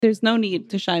There's no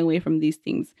need to shy away from these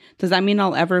things. Does that mean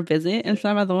I'll ever visit El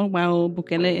Salvador while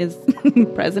Bukele is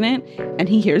president and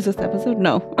he hears this episode?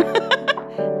 No.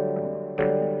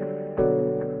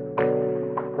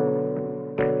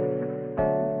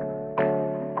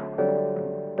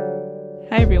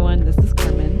 Hi, everyone. This is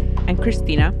Carmen. And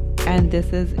Christina. And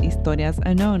this is Historias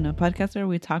Unknown, a podcast where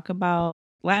we talk about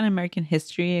Latin American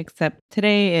history, except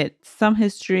today it's some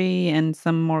history and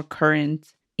some more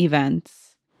current events.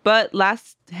 But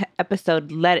last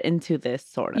episode led into this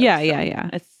sort of. Yeah.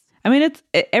 It's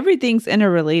everything's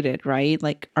interrelated, right?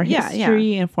 Like our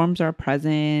history informs our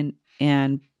present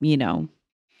and,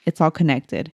 it's all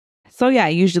connected. So yeah,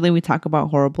 usually we talk about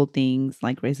horrible things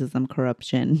like racism,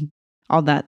 corruption, all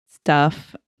that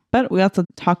stuff. But we also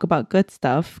talk about good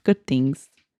stuff, good things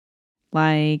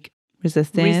like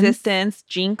resistance,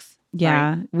 jinx.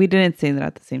 Yeah, right. We didn't say that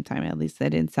at the same time. At least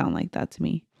it didn't sound like that to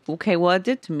me. Okay, well, it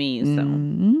did to me, so. I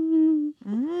don't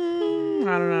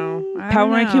know.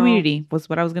 Power and community was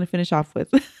what I was going to finish off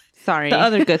with. Sorry. The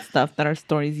other good stuff that our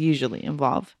stories usually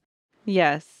involve.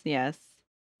 Yes.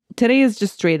 Today is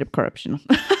just straight up corruption.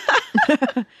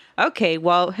 Okay,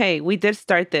 well, hey, we did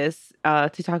start this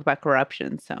to talk about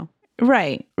corruption, so.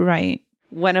 Right.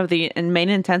 One of the main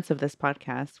intents of this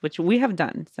podcast, which we have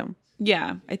done, so.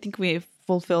 Yeah, I think we've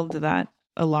fulfilled that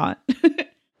a lot.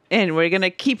 And we're going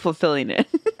to keep fulfilling it.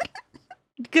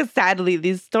 Because sadly,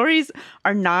 these stories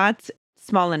are not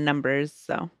small in numbers,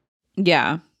 so.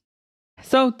 Yeah.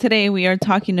 So today we are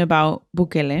talking about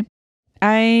Bukele.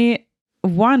 I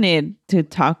wanted to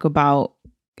talk about,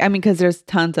 because there's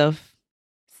tons of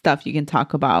stuff you can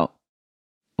talk about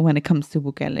when it comes to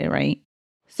Bukele, right?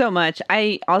 So much.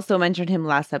 I also mentioned him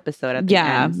last episode at the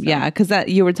end. So. Yeah, because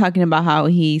you were talking about how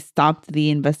he stopped the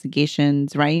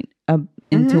investigations, right?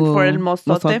 Into for El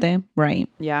Mozote. Right.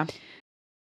 Yeah.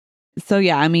 So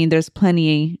yeah, there's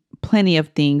plenty of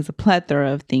things, a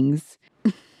plethora of things.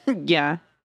 Yeah.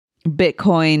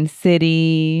 Bitcoin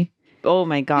City. Oh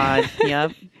my God.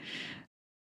 Yep.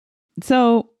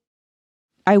 So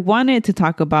I wanted to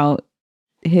talk about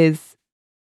his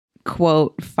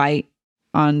quote fight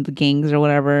on the gangs or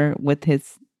whatever with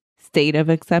his state of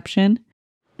exception.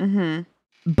 Mm-hmm.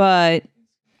 But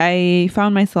I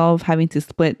found myself having to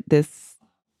split this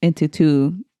into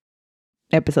 2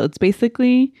 episodes,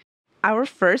 basically. Our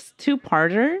first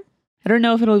 2-parter? I don't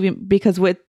know if it'll be, because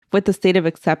with the state of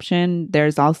exception,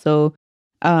 there's also,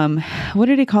 what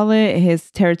did he call it? His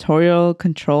territorial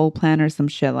control plan or some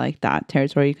shit like that.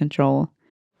 Territory control.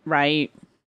 Right.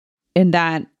 And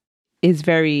that is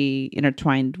very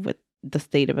intertwined with the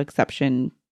state of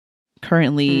exception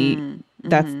currently.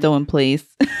 That's still in place.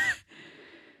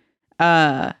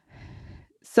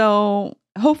 So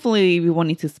hopefully we won't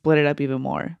need to split it up even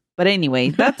more. But anyway,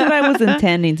 that's what I was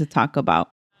intending to talk about.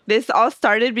 This all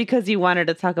started because you wanted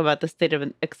to talk about the state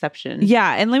of exception.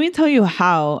 Yeah, and let me tell you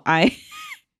how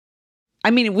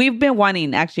we've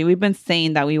been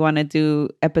saying that we want to do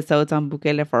episodes on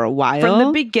Bukele for a while. From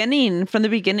the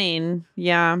beginning.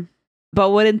 Yeah.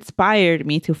 But what inspired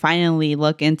me to finally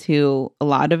look into a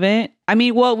lot of it,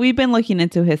 we've been looking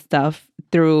into his stuff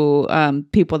through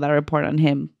people that report on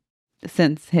him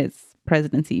since his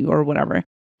presidency or whatever.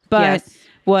 But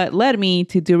what led me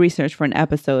to do research for an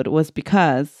episode was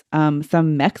because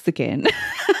some Mexican...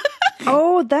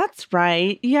 Oh, that's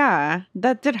right. Yeah,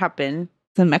 that did happen.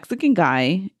 Some Mexican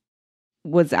guy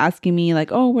was asking me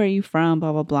like, oh, where are you from?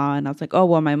 Blah, blah, blah. And I was like, oh,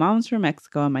 well, my mom's from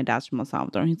Mexico and my dad's from El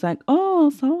Salvador. And he's like, oh,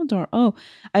 El Salvador. Oh,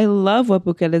 I love what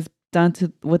Bukele's done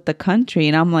with the country.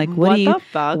 And I'm like, what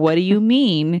do you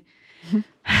mean?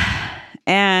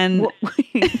 And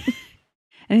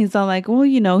and he's all like,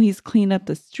 well, he's cleaned up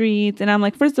the streets. And I'm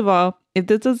like, first of all, if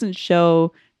this doesn't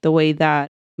show the way that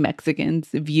Mexicans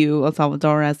view El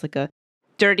Salvador as like a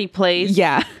dirty place.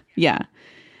 Yeah.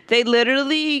 They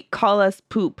literally call us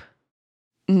poop.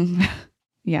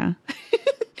 Yeah.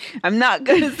 I'm not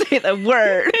going to say the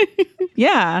word.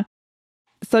 Yeah.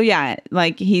 So yeah,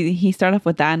 like he started off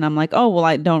with that and I'm like, oh, well,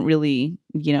 I don't really,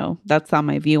 that's not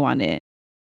my view on it.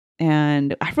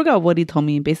 And I forgot what he told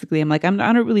me. Basically, I'm like, I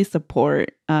don't really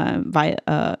support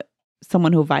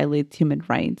someone who violates human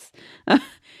rights. And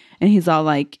he's all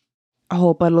like,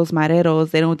 oh, but los mareros,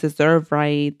 they don't deserve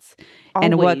rights.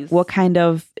 Always. And what kind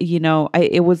of,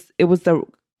 it was the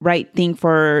right thing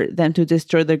for them to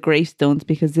destroy their gravestones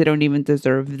because they don't even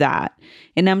deserve that.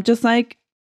 And I'm just like,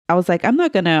 I'm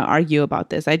not going to argue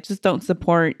about this. I just don't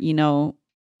support,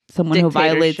 someone who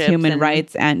violates human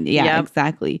rights. And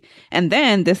exactly. And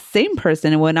then the same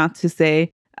person went on to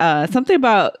say something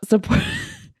about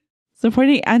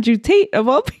supporting Andrew Tate of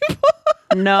all people.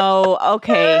 No.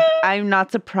 Okay. I'm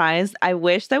not surprised. I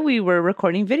wish that we were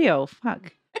recording video.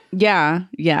 Fuck. Yeah,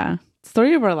 yeah.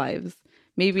 Story of our lives.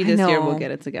 Maybe I this year we'll know.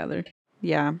 get it together.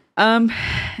 Yeah. And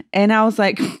I was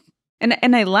like,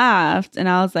 and I laughed, and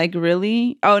I was like,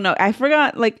 really? Oh no, I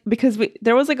forgot. Like because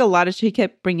there was like a lot of shit he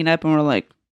kept bringing up, and we're like,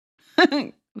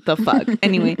 what the fuck?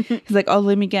 Anyway, he's like, oh,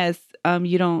 let me guess.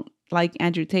 You don't like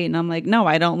Andrew Tate, and I'm like, no,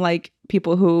 I don't like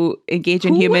people who engage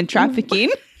in human trafficking.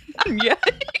 Yeah.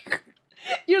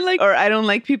 You're like, or I don't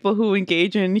like people who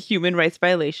engage in human rights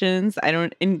violations. I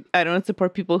don't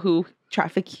support people who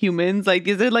traffic humans. Like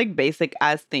these are like basic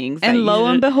ass things. And lo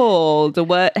and behold,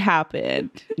 what happened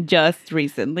just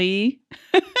recently?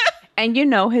 And you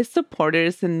know, his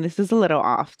supporters, and this is a little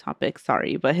off topic,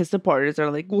 sorry, but his supporters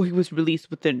are like, well, he was released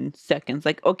within seconds.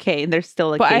 Like, okay, and there's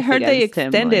still a but case I heard they against him,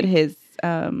 extended like, his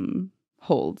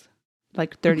hold,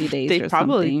 like 30 days. they or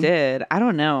probably something. did. I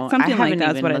don't know. Something I like haven't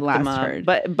that's even what I looked them last up.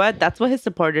 heard. But that's what his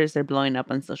supporters are blowing up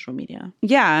on social media.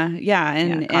 Yeah,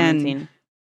 And commenting. and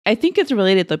I think it's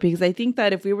related though, because I think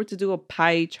that if we were to do a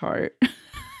pie chart,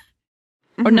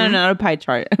 or no, not a pie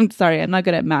chart. I'm sorry, I'm not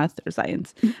good at math or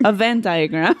science. A Venn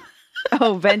diagram.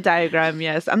 Oh, Venn diagram.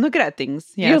 Yes, I'm not good at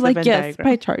things. Yeah, You're like, yes, diagram.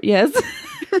 pie chart. Yes.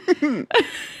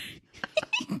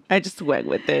 I just went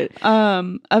with it.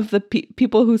 Of the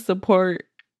people who support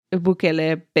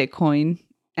Bukele, Bitcoin,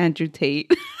 Andrew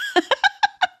Tate,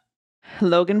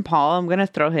 Logan Paul, I'm gonna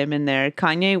throw him in there.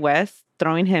 Kanye West,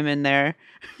 throwing him in there.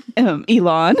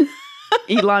 Elon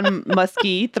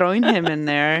Muskie, throwing him in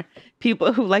there.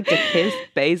 People who like to kiss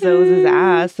Bezos'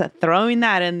 ass, throwing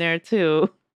that in there too.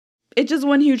 It's just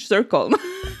one huge circle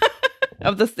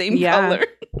of the same color.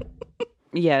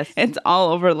 Yes. It's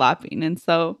all overlapping. And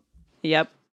so, yep.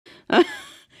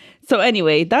 So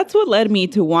anyway, that's what led me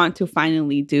to want to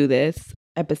finally do this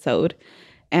episode.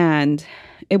 And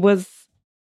it was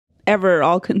ever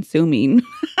all consuming.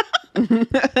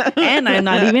 And I'm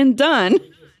not even done.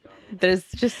 There's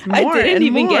just more. I didn't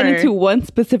even get into one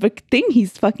specific thing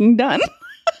he's fucking done.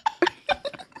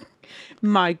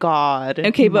 My God.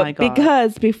 Okay, but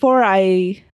because before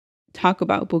I talk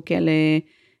about Bukele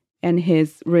and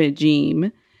his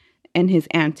regime and his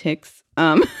antics,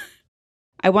 I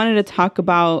wanted to talk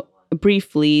about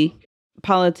briefly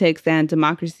politics and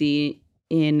democracy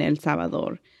in El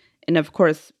Salvador. And of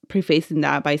course, prefacing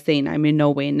that by saying I'm in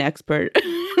no way an expert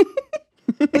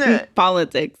in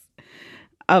politics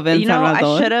of El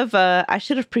Salvador. I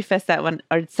should have prefaced that one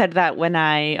or said that when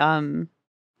I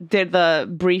did the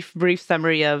brief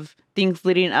summary of things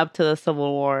leading up to the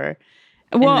Civil War.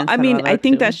 Well, I mean, I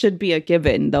think that should be a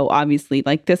given, though. Obviously,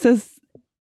 like this is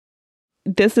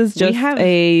just what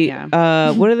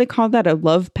do they call that? A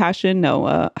love passion?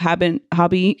 No, hobby.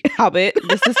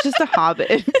 This is just a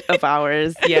hobbit of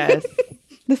ours. Yes.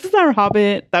 This is our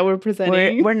hobbit that we're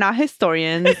presenting. We're not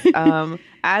historians.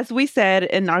 As we said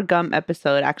in our gum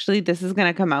episode, actually, this is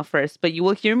going to come out first, but you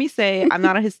will hear me say I'm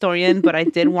not a historian, but I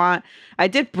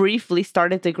did briefly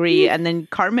start a degree. And then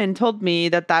Carmen told me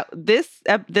that this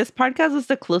podcast was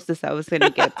the closest I was going to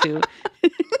get to.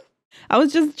 I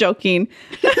was just joking.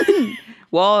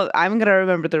 Well, I'm going to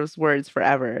remember those words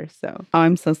forever. So,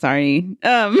 I'm so sorry.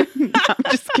 I'm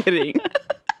just kidding.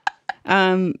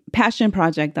 Passion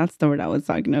project. That's the word I was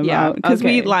talking about. Because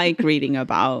we like reading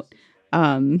about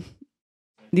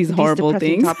these horrible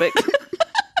things. Topics.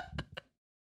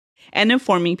 And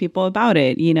informing people about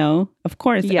it, Of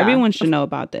course, everyone should know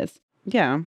about this.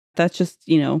 Yeah. That's just,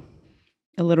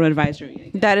 a little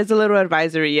advisory. That is a little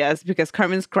advisory, yes, because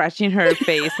Carmen's scratching her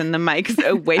face and the mic's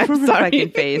away from her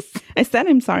fucking face. I said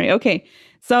I'm sorry. Okay.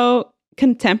 So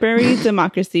contemporary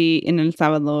democracy in El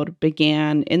Salvador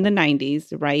began in the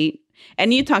 90s, right?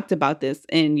 And you talked about this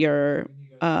in your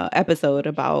episode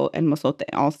about El Mozote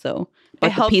also. It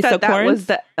helps that was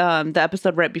the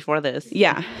episode right before this.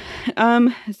 Yeah.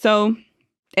 So,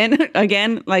 and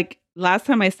again, like last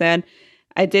time I said,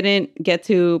 I didn't get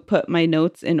to put my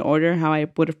notes in order how I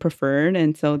would have preferred.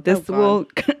 And so this will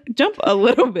jump a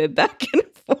little bit back and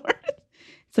forth.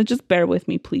 So just bear with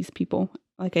me, please, people.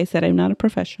 Like I said, I'm not a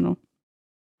professional.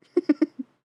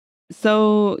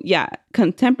 So, yeah,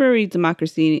 contemporary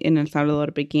democracy in El Salvador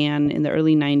began in the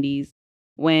early 90s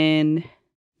when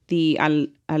the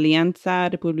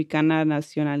Alianza Republicana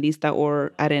Nacionalista,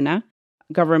 or ARENA,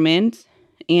 government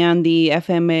and the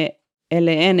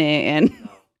FMLN and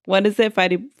what is it?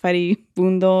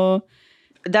 Faribundo.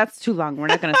 That's too long. We're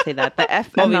not going to say that. The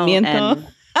FMLN.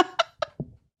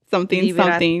 something.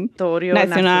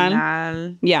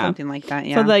 Nacional. Yeah. Something like that.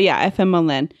 Yeah. So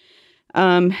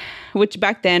FMLN. Which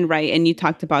back then, right, and you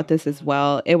talked about this as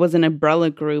well, it was an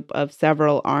umbrella group of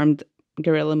several armed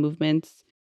guerrilla movements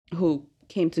who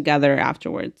came together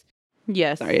afterwards.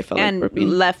 Yes. Sorry, I felt and like burping.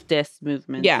 Leftist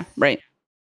movements. Yeah, right.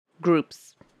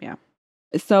 Groups. Yeah.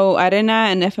 So Arena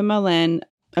and FMLN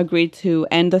agreed to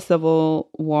end the Civil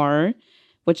War,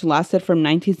 which lasted from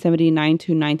 1979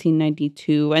 to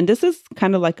 1992. And this is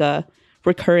kind of like a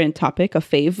recurrent topic, a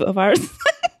fave of ours,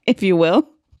 if you will.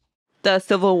 The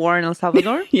Civil War in El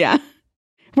Salvador? Yeah.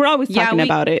 We're always talking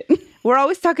about it. We're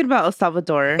always talking about El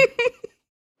Salvador.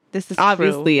 This is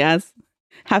obviously, true. yes.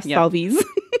 Have Yep. salvies.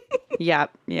 Yeah.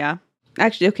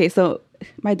 Actually, okay, so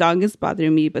my dog is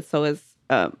bothering me, but so is...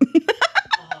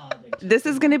 This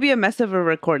is going to be a mess of a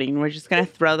recording. We're just going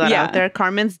to throw that out there.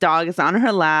 Carmen's dog is on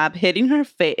her lap, hitting her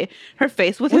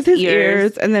face with his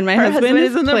ears. And then my her husband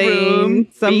is in the room,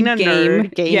 some being a game.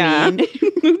 nerd, gaming. Yeah.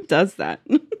 Who does that?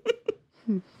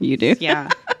 You do? Yeah.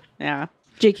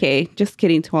 JK, just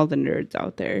kidding to all the nerds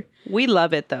out there. We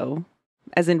love it, though.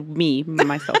 As in me,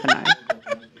 myself, and I.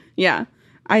 Yeah,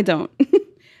 I don't.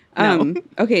 No.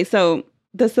 Okay, so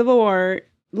the Civil War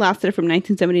lasted from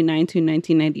 1979 to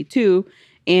 1992,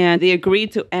 and they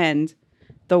agreed to end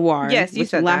the war, yes, you which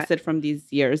said lasted that. from these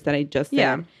years that I just said,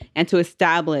 Yeah. and to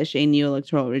establish a new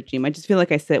electoral regime. I just feel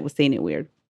like I was saying it weird.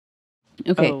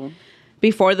 Okay. Oh.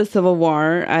 Before the Civil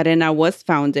War, Arena was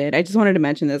founded. I just wanted to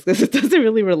mention this because it doesn't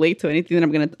really relate to anything that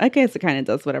I'm going to... I guess it kind of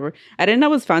does, whatever. Arena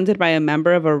was founded by a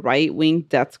member of a right-wing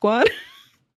death squad.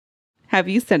 Have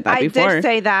you said that before? I did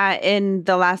say that in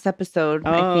the last episode,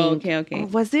 I think. Okay. Oh,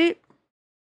 was it?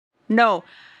 No.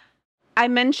 I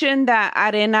mentioned that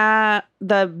Arena,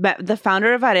 the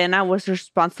founder of Arena, was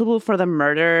responsible for the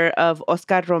murder of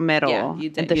Oscar Romero. Yeah, you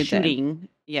did. And the shooting.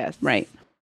 Yes. Right.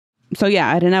 So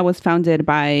yeah, Arena was founded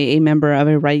by a member of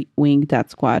a right-wing death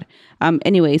squad.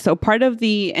 Anyway, so part of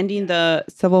the ending the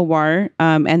Civil War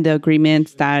and the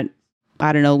agreements that,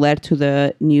 led to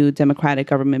the new democratic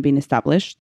government being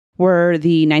established were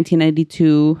the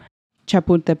 1992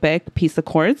 Chapultepec Peace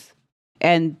Accords.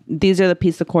 And these are the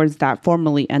peace accords that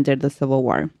formally ended the Civil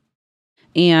War.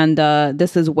 And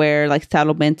this is where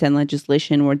settlement and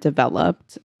legislation were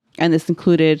developed. And this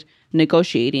included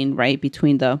negotiating, right,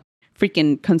 between the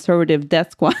freaking conservative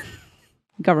death squad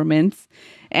governments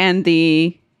and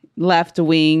the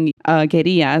left-wing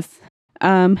guerrillas.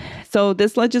 So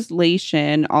this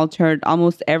legislation altered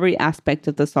almost every aspect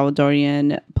of the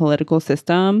Salvadorian political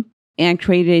system and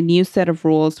created a new set of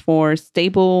rules for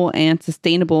stable and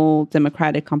sustainable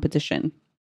democratic competition.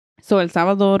 So El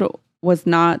Salvador was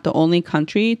not the only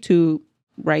country to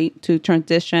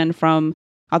transition from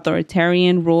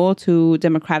authoritarian rule to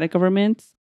democratic governments.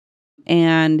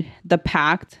 And the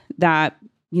pact that,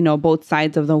 both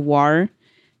sides of the war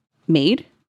made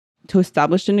to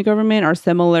establish a new government are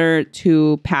similar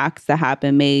to pacts that have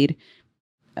been made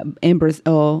in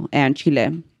Brazil and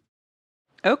Chile.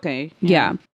 Okay.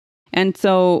 Yeah. And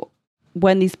so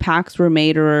when these pacts were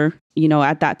made, or,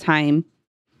 at that time,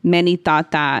 many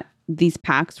thought that these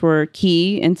pacts were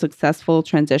key in successful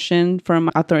transition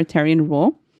from authoritarian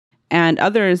rule. And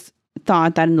others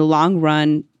thought that in the long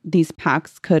run, these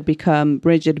pacts could become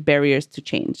rigid barriers to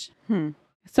change.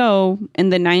 So in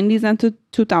the 90s and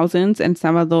 2000s, El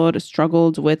Salvador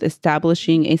struggled with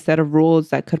establishing a set of rules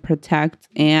that could protect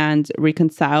and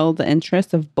reconcile the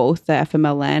interests of both the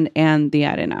FMLN and the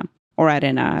Arena. Or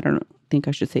Arena, I don't think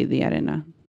I should say the Arena.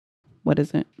 What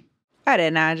is it?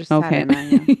 Arena, just okay.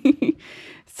 Arena, yeah.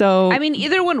 So I mean,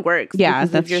 either one works. Yeah,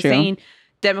 that's if you're true. saying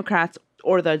Democrats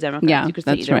or the Democrats, Yeah, you could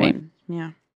say that's either right. one.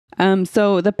 Yeah.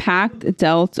 So the pact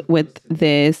dealt with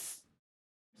this,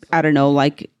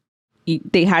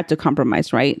 they had to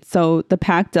compromise, right? So the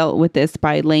pact dealt with this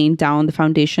by laying down the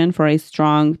foundation for a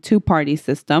strong two-party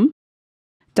system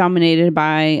dominated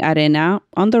by Arena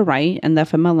on the right and the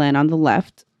FMLN on the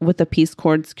left, with the peace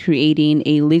accords creating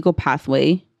a legal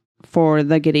pathway for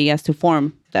the guerrillas to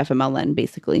form the FMLN,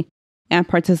 basically, and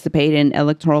participate in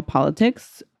electoral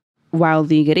politics, while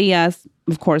the guerrillas,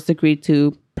 of course, agreed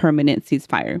to permanent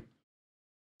ceasefire.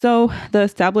 So the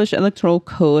established electoral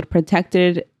code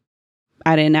protected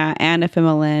Arena and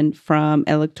FMLN from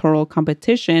electoral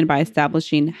competition by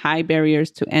establishing high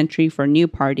barriers to entry for new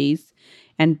parties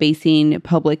and basing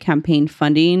public campaign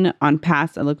funding on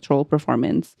past electoral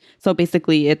performance. So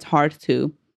basically, it's hard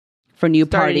for new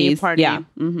parties. A new party. Yeah.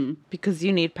 Mm-hmm. Because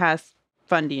you need past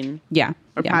funding. Yeah.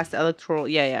 Or past electoral.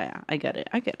 Yeah. I get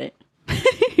it.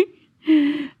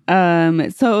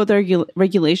 So the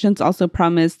regulations also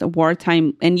promised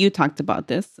wartime, and you talked about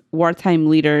this, wartime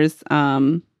leaders.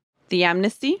 The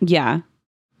amnesty? Yeah.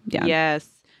 Yes.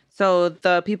 So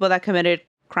the people that committed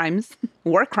crimes,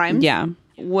 war crimes,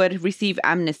 would receive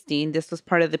amnesty. And this was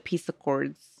part of the peace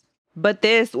accords. But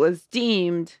this was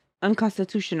deemed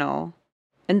unconstitutional.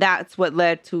 And that's what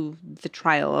led to the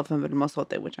trial of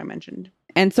Mosote, which I mentioned.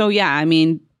 And so,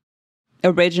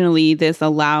 originally this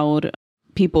allowed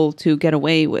people to get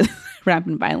away with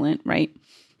rampant violent, right?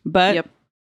 But Yep.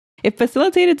 it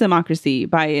facilitated democracy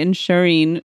by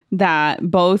ensuring that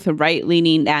both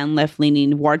right-leaning and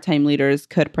left-leaning wartime leaders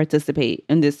could participate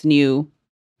in this new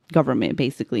government,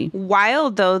 basically.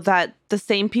 Wild, though, that the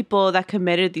same people that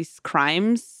committed these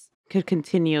crimes could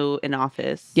continue in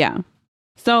office. Yeah.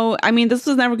 So, I mean, this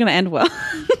was never going to end well.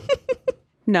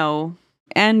 No.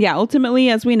 And yeah, ultimately,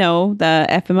 as we know, the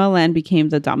FMLN became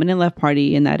the dominant left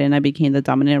party and that ARENA became the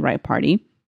dominant right party.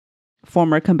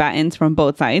 Former combatants from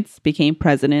both sides became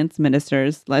presidents,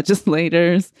 ministers,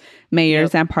 legislators,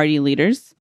 mayors, and party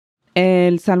leaders.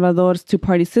 El Salvador's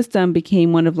two-party system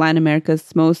became one of Latin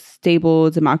America's most stable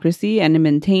democracy and it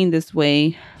maintained this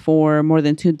way for more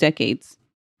than 2 decades.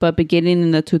 But beginning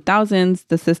in the 2000s,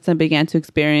 the system began to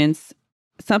experience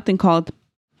something called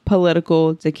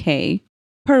political decay,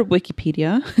 per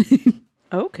Wikipedia.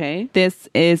 Okay. This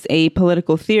is a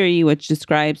political theory which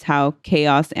describes how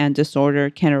chaos and disorder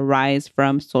can arise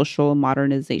from social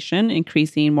modernization,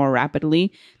 increasing more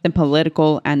rapidly than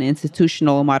political and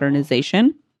institutional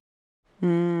modernization.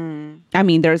 I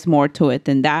mean, there's more to it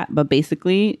than that, but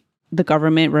basically, the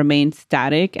government remained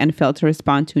static and failed to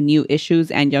respond to new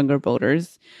issues and younger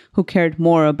voters who cared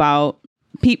more about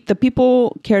the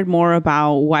people cared more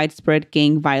about widespread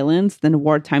gang violence than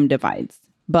wartime divides.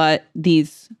 But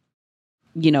these,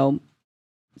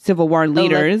 Civil War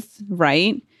leaders,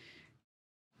 right,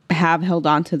 have held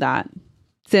on to that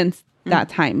since that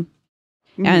time.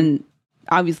 And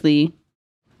obviously,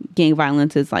 gang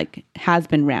violence has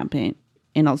been rampant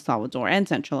in El Salvador and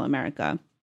Central America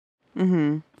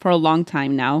for a long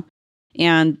time now.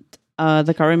 And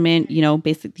the government,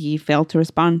 basically failed to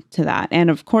respond to that. And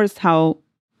of course, how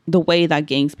the way that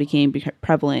gangs became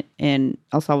prevalent in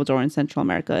El Salvador and Central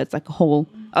America, it's like a whole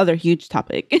other huge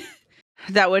topic.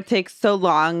 That would take so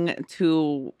long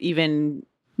to even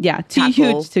too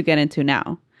huge to get into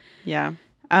now. Yeah.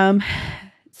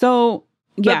 So,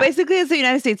 yeah. But basically, it's the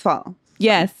United States' fault.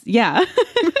 Yes. Yeah.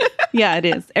 Yeah, it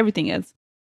is. Everything is.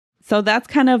 So that's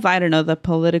kind of, I don't know, the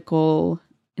political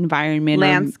environment.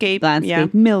 Landscape,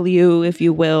 milieu, if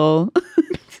you will.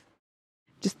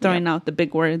 Just throwing out the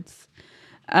big words.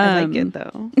 I like it,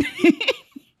 though.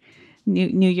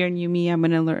 New year, new me. I'm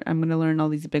gonna learn all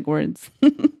these big words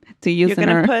to use.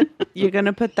 You're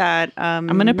gonna put that. I'm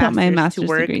gonna put my master's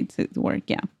degree to work.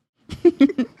 Yeah.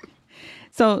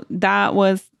 So that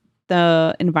was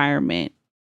the environment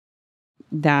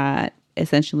that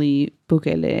essentially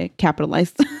Bukele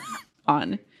capitalized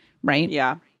on, right?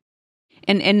 Yeah.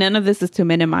 And none of this is to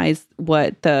minimize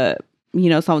what the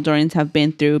Salvadorians have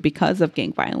been through because of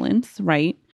gang violence,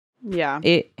 right? Yeah.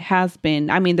 It has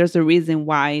been, I mean, there's a reason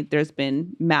why there's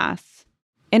been mass.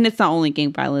 And it's not only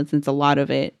gang violence, it's a lot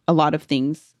of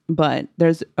things. But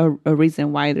there's a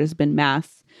reason why there's been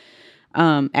mass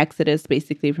exodus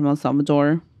basically from El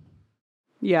Salvador.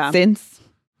 Yeah. Since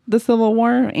the Civil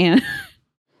War and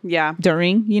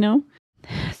during,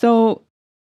 So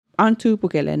on to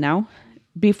Bukele now.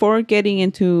 Before getting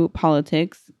into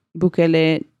politics,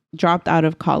 Bukele dropped out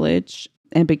of college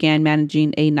and began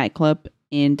managing a nightclub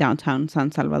in downtown San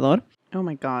Salvador. Oh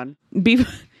my God.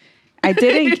 I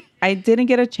didn't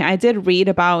get a chance. I did read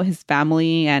about his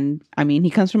family and I mean, he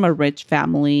comes from a rich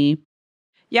family.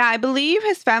 Yeah, I believe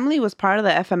his family was part of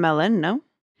the FMLN, no?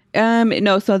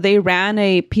 No, so they ran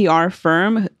a PR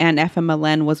firm and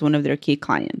FMLN was one of their key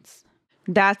clients.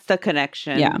 That's the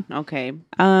connection. Yeah. Okay.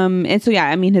 And so yeah,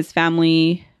 I mean his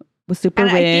family was super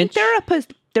rich. I think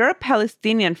they're a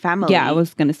Palestinian family. Yeah, I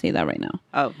was gonna say that right now.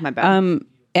 Oh, my bad.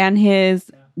 And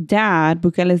his dad,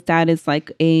 Bukele's dad, is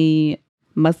like a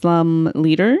Muslim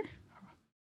leader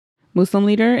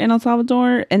in El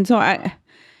Salvador. And so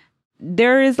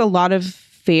there is a lot of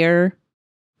fair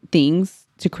things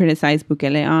to criticize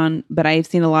Bukele on, but I've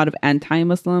seen a lot of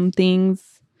anti-Muslim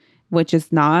things, which is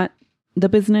not the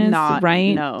business,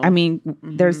 right? No. I mean,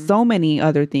 there's so many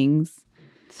other things.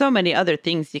 So many other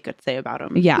things you could say about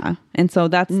him. Yeah. And so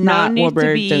that's not what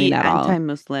we're doing at all.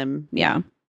 Anti-Muslim. Yeah.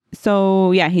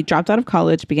 So, yeah, he dropped out of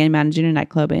college, began managing a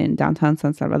nightclub in downtown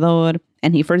San Salvador,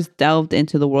 and he first delved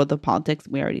into the world of politics.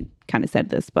 We already kind of said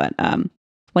this, but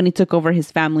when he took over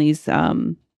his family's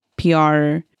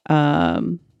PR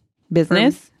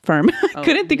business firm. I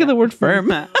couldn't think of the word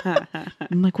firm.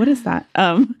 I'm like, what is that?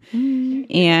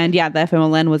 And yeah, the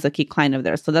FMLN was a key client of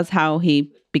theirs. So that's how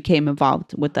he became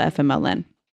involved with the FMLN.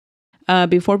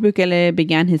 Before Bukele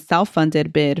began his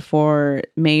self-funded bid for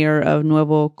mayor of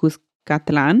Nuevo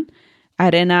Cuscatlán,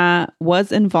 ARENA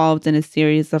was involved in a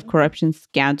series of corruption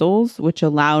scandals, which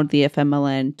allowed the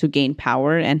FMLN to gain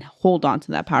power and hold on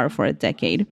to that power for a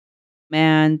decade.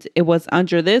 And it was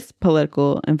under this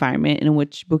political environment in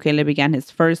which Bukele began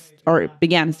his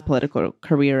political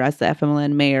career as the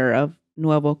FMLN mayor of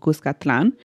Nuevo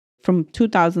Cuscatlán from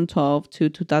 2012 to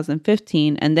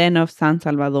 2015, and then of San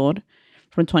Salvador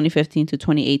from 2015 to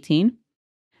 2018.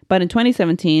 But in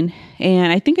 2017,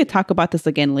 and I think I talk about this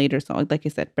again later, so like I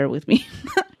said, bear with me.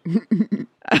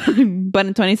 But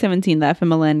in 2017, the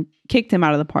FMLN kicked him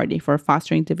out of the party for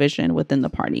fostering division within the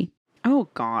party. Oh,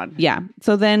 God. Yeah.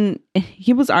 So then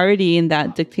he was already in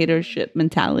that dictatorship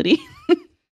mentality.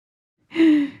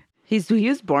 He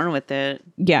was born with it.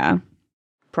 Yeah.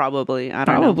 Probably. I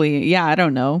don't know. Probably. Yeah, I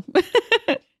don't know.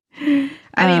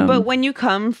 I mean, but when you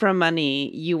come from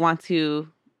money, you want to...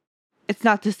 It's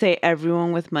not to say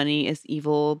everyone with money is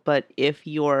evil, but if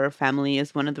your family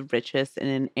is one of the richest in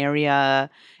an area,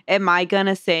 am I going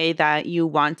to say that you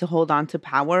want to hold on to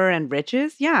power and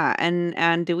riches? Yeah.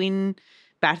 And doing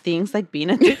bad things like being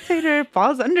a dictator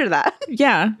falls under that.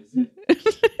 Yeah.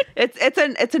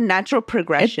 It's a natural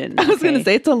progression. I was going to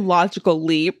say it's a logical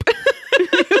leap.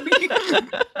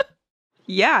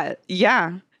 Yeah.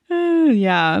 Yeah.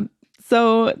 Yeah.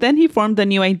 So then he formed the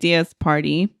New Ideas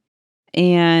Party.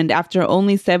 And after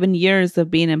only 7 years of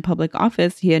being in public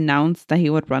office, he announced that he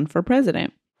would run for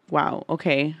president. Wow.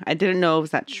 Okay. I didn't know it was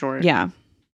that short. Yeah.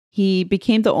 He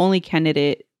became the only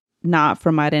candidate not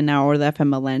from Arena or the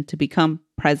FMLN to become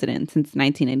president since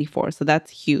 1984. So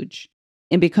that's huge.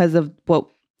 And because of what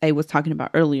I was talking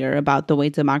about earlier about the way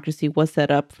democracy was set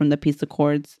up from the peace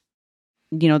accords,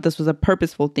 this was a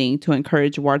purposeful thing to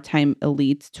encourage wartime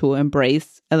elites to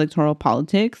embrace electoral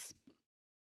politics.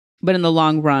 But in the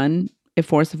long run, it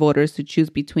forced voters to choose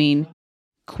between,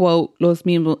 quote, los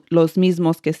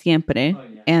mismos que siempre. Oh,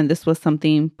 yeah. And this was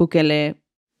something Bukele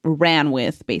ran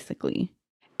with, basically.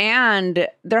 And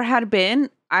there had been,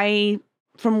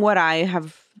 from what I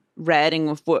have read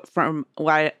and from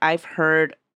what I've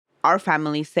heard our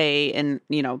family say, and,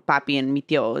 Papi and mi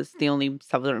tío is the only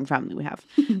Salvadoran family we have.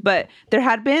 But there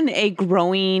had been a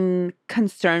growing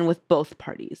concern with both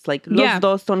parties. Like, los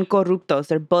dos son corruptos.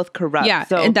 They're both corrupt. Yeah,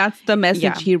 so, and that's the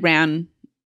message he ran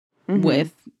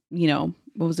with, it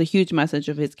was a huge message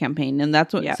of his campaign. And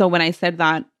that's what, so when I said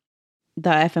that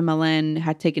the FMLN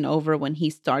had taken over when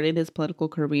he started his political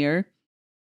career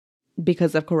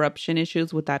because of corruption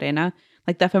issues with Arena,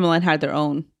 like the FMLN had their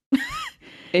own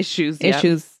issues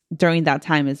during that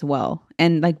time as well.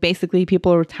 And like basically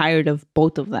people were tired of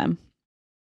both of them.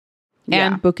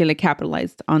 Yeah. And Bukele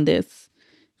capitalized on this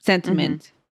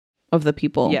sentiment of the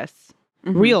people. Yes.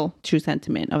 Real true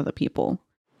sentiment of the people.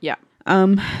 Yeah.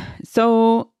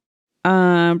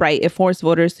 Right, it forced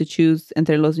voters to choose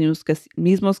entre los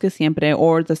mismos que siempre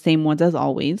or the same ones as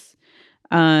always.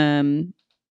 And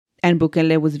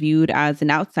Bukele was viewed as an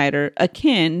outsider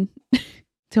akin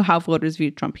to how voters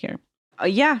viewed Trump here.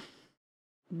 Yeah.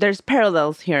 There's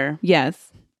parallels here.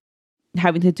 Yes.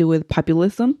 Having to do with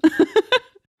populism.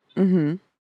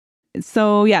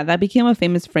 So, yeah, that became a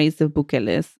famous phrase of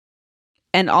Bukele's.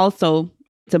 And also,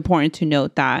 it's important to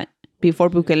note that before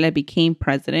Bukele became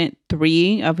president,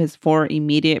 3 of his 4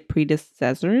 immediate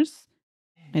predecessors,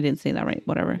 I didn't say that right,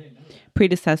 whatever,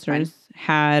 predecessors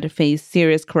had faced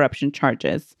serious corruption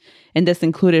charges. And this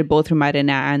included both from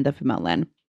Arena and the FMLN.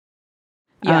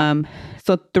 Yeah.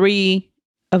 So 3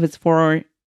 of his 4,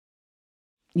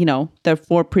 the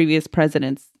 4 previous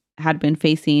presidents had been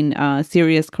facing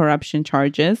serious corruption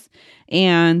charges.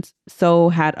 And so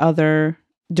had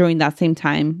during that same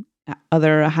time,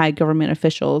 other high government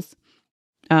officials,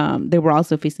 they were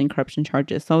also facing corruption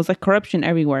charges. So it was like corruption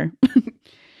everywhere.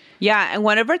 Yeah. And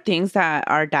one of our things that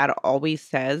our dad always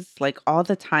says, like all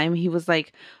the time, he was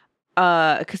like,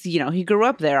 because, he grew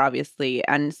up there, obviously.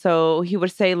 And so he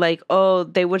would say like, oh,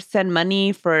 they would send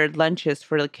money for lunches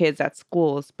for the kids at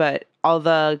schools, but all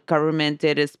the government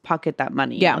did is pocket that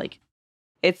money. Yeah. Like,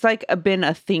 it's like been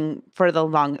a thing for the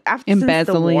long, since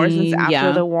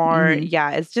the war.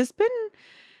 Yeah. It's just been,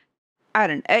 I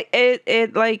don't know.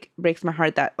 It like breaks my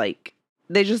heart that like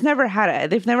they just never had it.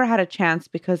 They've never had a chance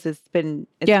because it's been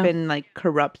like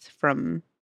corrupt from,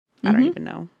 I don't even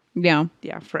know. Yeah.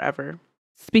 Yeah. Forever.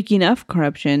 Speaking of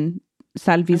corruption,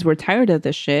 Salvis were tired of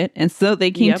this shit. And so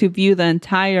they came to view the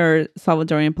entire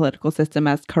Salvadorian political system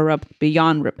as corrupt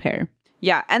beyond repair.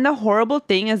 Yeah. And the horrible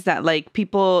thing is that like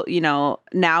people,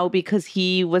 now because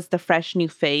he was the fresh new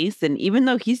face, and even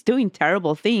though he's doing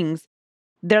terrible things,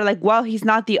 they're like, well, he's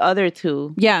not the other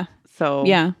two. Yeah. So,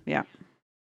 yeah.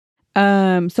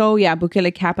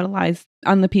 Bukele capitalized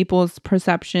on the people's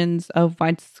perceptions of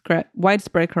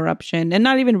widespread corruption, and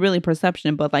not even really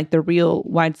perception, but like the real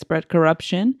widespread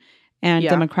corruption and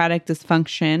democratic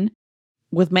dysfunction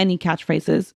with many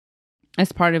catchphrases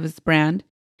as part of his brand,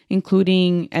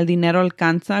 including el dinero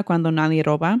alcanza cuando nadie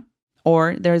roba,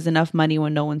 or there's enough money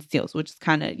when no one steals, which is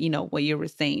kind of, what you were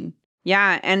saying.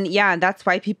 Yeah, and yeah, that's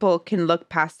why people can look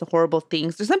past the horrible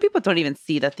things. There's some people don't even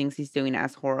see the things he's doing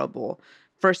as horrible,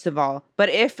 first of all. But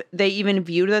if they even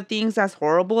view the things as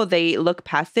horrible, they look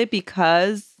past it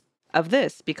because of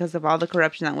this, because of all the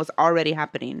corruption that was already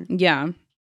happening. Yeah.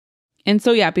 And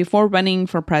so, yeah, before running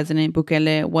for president,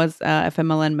 Bukele was a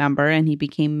FMLN member, and he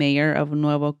became mayor of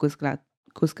Nuevo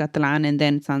Cuscatlan and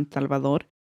then San Salvador.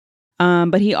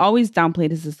 But he always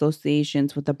downplayed his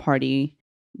associations with the party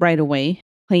right away,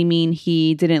 claiming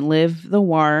he didn't live the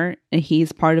war and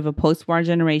he's part of a post-war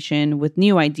generation with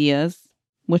new ideas,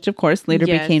 which, of course, later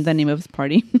became the name of his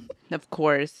party. Of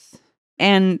course.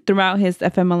 And throughout his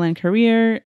FMLN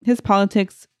career, his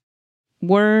politics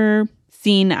were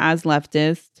seen as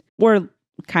leftist, were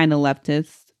kind of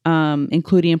leftist,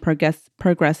 including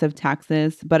progressive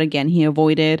taxes. But again, he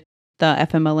avoided the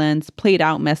FMLN's played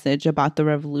out message about the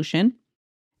revolution.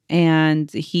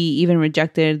 And he even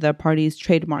rejected the party's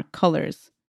trademark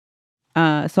colors.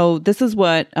 So this is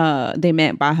what they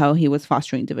meant by how he was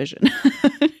fostering division.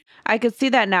 I could see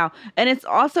that now. And it's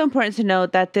also important to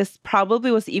note that this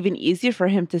probably was even easier for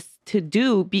him to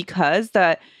do because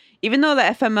even though the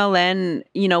FMLN,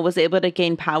 was able to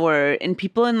gain power, and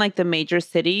people in like the major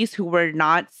cities who were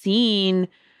not seeing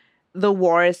the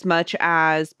war as much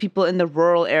as people in the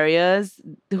rural areas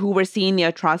who were seeing the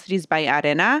atrocities by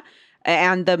Arena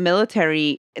and the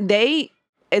military,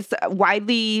 it's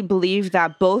widely believed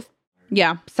that both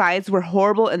sides were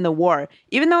horrible in the war.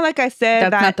 Even though, like I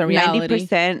said, that's not the reality.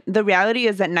 90%, the reality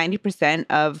is that 90%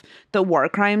 of the war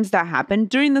crimes that happened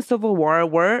during the Civil War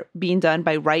were being done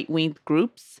by right-wing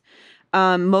groups.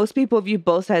 Most people view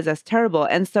both sides as terrible.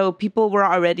 And so people were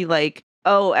already like,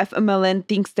 oh, FMLN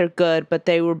thinks they're good, but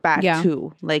they were bad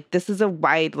too. Like, this is a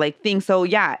wide thing. So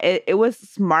yeah, it was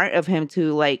smart of him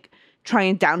to try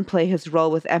and downplay his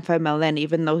role with FMLN,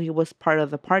 even though he was part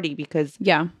of the party, because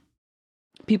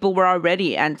people were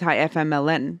already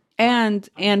anti-FMLN. And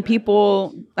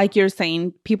people, like you're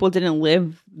saying, people didn't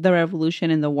live the revolution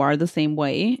and the war the same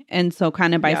way. And so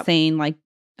kind of by saying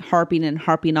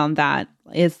harping on that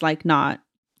is not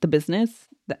the business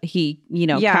that he,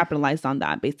 capitalized on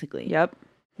that basically. Yep.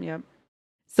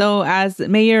 So as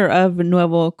mayor of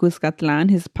Nuevo Cuscatlan,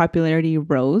 his popularity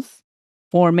rose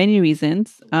for many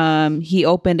reasons. He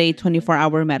opened a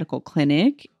 24-hour medical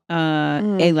clinic,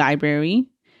 a library,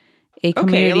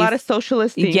 a lot of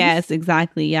socialist things. Yes,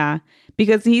 exactly. Yeah.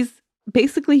 Because he's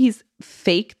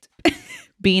faked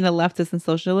being a leftist and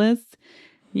socialist.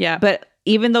 Yeah. But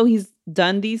even though he's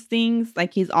done these things,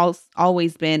 he's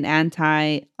always been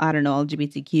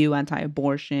LGBTQ,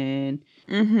 anti-abortion.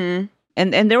 Mm-hmm.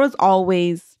 And there was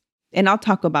always, and I'll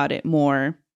talk about it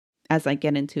more as I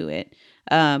get into it.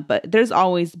 But there's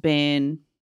always been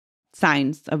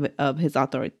signs of his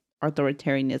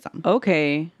authoritarianism.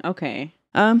 Okay.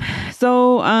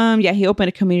 He opened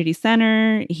a community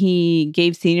center. He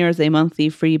gave seniors a monthly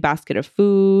free basket of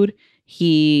food.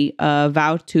 He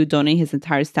vowed to donate his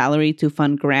entire salary to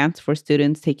fund grants for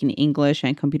students taking English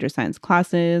and computer science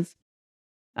classes.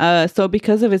 So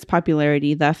because of his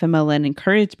popularity, the FMLN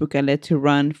encouraged Bukele to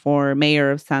run for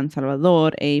mayor of San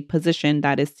Salvador, a position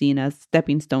that is seen as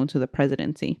stepping stone to the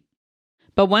presidency.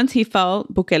 But once he felt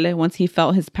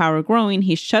his power growing,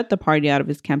 he shut the party out of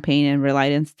his campaign and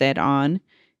relied instead on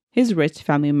his rich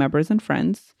family members and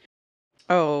friends.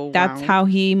 Oh, wow. That's how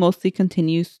he mostly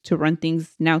continues to run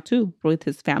things now too, with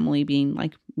his family being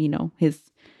his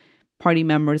party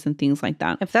members and things like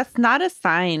that. If that's not a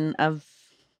sign of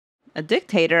a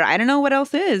dictator, I don't know what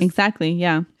else is. Exactly,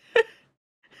 yeah.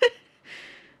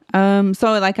 So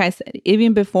like I said,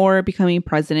 even before becoming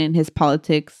president, his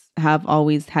politics have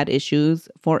always had issues.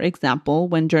 For example,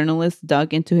 when journalists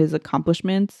dug into his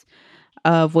accomplishments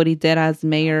of what he did as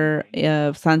mayor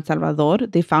of San Salvador,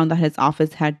 they found that his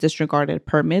office had disregarded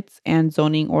permits and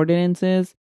zoning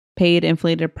ordinances, paid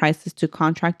inflated prices to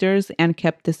contractors, and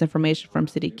kept disinformation from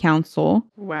city council.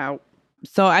 Wow.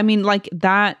 So, I mean,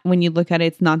 that, when you look at it,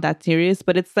 it's not that serious,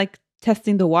 but it's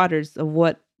testing the waters of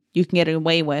what you can get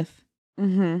away with.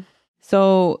 Mm-hmm.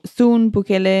 So soon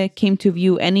Bukele came to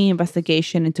view any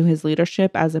investigation into his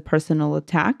leadership as a personal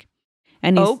attack.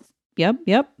 And yep,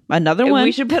 another one.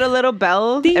 We should put a little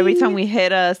bell Ding. Every time we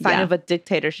hit a sign of a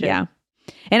dictatorship. Yeah.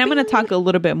 And I'm going to talk a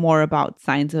little bit more about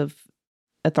signs of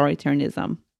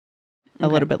authoritarianism a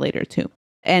little bit later too.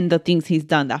 And the things he's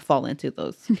done that fall into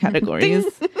those categories.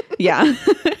 Yeah.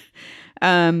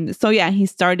 He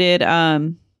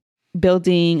started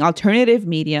building alternative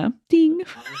media. Ding.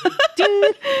 Ding.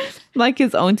 Like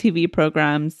his own TV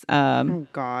programs. Oh,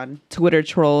 God. Twitter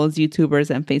trolls, YouTubers,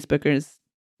 and Facebookers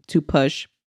to push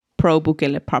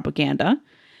pro-Bukele propaganda.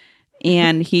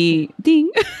 And he,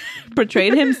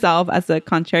 portrayed himself as a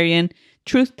contrarian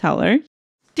truth teller.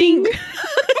 Ding.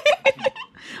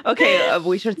 Okay,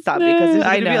 we should stop because there's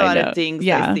going to be a lot of dings.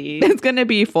 Yeah, I see. It's going to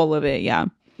be full of it. Yeah.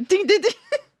 Ding, ding, ding.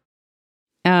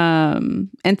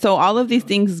 And so all of these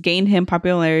things gained him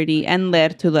popularity and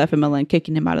led to the FMLN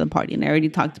kicking him out of the party. And I already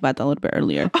talked about that a little bit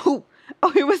earlier. Oh,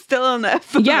 he was still on the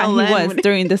FMLN. Yeah, he was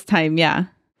during this time. Yeah.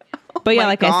 But yeah,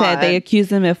 like I said, they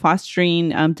accused him of fostering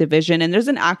division. And there's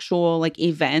an actual like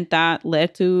event that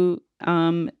led to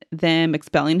them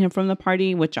expelling him from the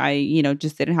party, which I,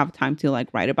 just didn't have time to like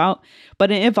write about. But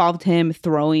it involved him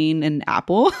throwing an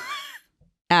apple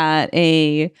at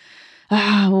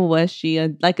what was she?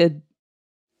 And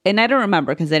I don't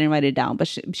remember because I didn't write it down, but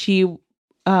she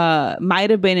might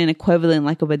have been an equivalent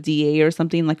like of a DA or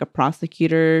something, like a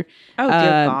prosecutor. Oh,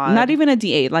 dear God. Not even a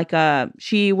DA, like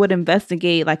she would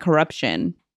investigate like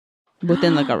corruption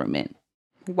within the government.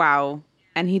 Wow.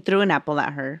 And he threw an apple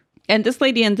at her. And this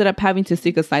lady ended up having to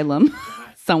seek asylum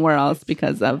somewhere else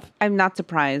because of... I'm not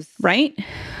surprised. Right?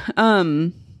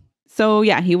 So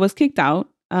yeah, he was kicked out.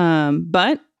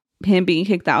 But him being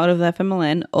kicked out of the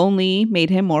FMLN only made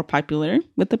him more popular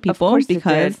with the people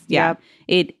because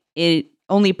it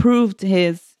only proved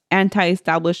his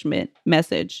anti-establishment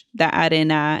message that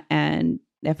Arena and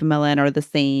FMLN are the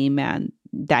same and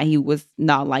that he was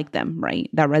not like them, right?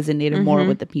 That resonated more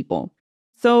with the people.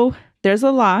 So there's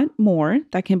a lot more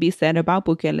that can be said about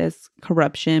Bukele's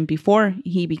corruption before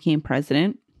he became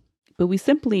president, but we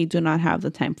simply do not have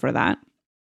the time for that.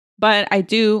 But I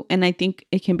do, and I think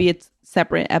it can be a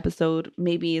separate episode,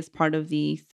 maybe as part of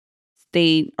the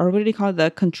state, or what do they call it? The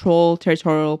control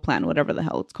territorial plan, whatever the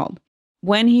hell it's called.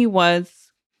 When he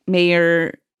was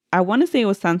mayor, I want to say it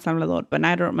was San Salvador, but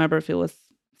I don't remember if it was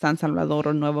San Salvador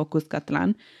or Nuevo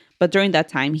Cuscatlán. But during that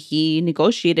time, he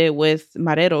negotiated with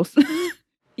Mareros.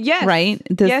 Yes. Right?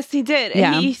 Yes, he did.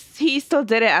 Yeah. He still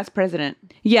did it as president.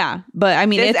 Yeah. But I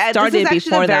mean, it started this is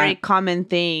before a that. very common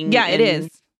thing. Yeah, it is.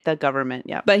 The government.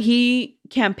 Yeah. But he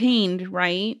campaigned,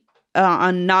 right,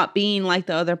 on not being like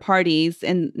the other parties.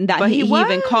 And that he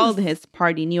even called his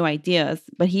party New Ideas.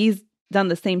 But he's done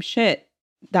the same shit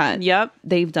that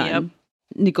they've done. Yep.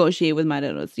 Negotiate with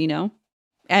Mareros,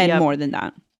 and more than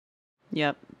that.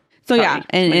 Yep. So yeah,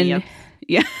 and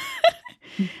yeah.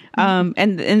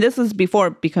 And this was before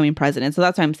becoming president. So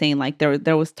that's why I'm saying like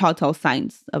there was telltale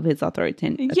signs of his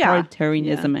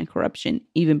authoritarianism and corruption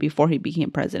even before he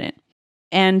became president.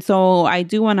 And so I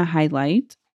do want to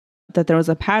highlight that there was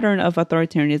a pattern of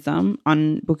authoritarianism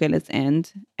on Bukele's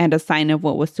end and a sign of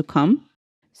what was to come.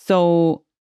 So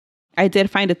I did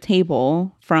find a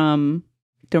table through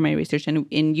my research, and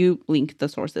you linked the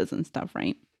sources and stuff,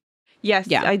 right? Yes.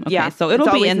 Yeah. So it'll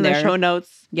be in there. The show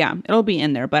notes. Yeah, it'll be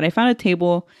in there. But I found a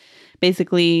table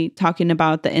basically talking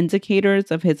about the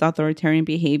indicators of his authoritarian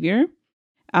behavior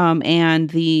and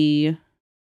the,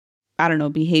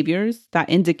 behaviors that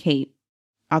indicate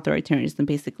authoritarianism,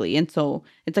 basically. And so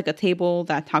it's like a table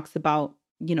that talks about,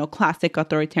 classic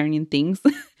authoritarian things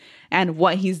and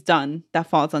what he's done that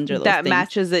falls under those things. That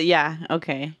matches it. Yeah.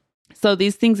 Okay. So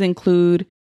these things include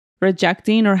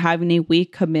rejecting or having a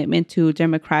weak commitment to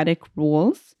democratic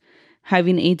rules,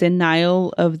 having a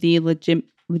denial of the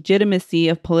legitimacy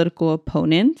of political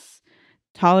opponents,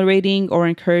 tolerating or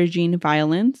encouraging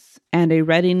violence, and a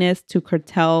readiness to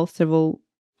curtail civil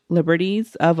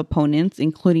liberties of opponents,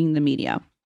 including the media.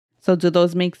 So do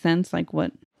those make sense? Like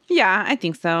what? Yeah, I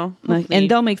think so.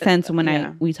 And they'll make sense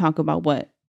when we talk about what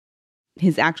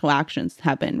his actual actions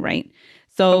have been, right?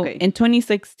 So in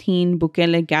 2016,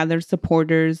 Bukele gathered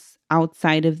supporters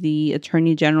outside of the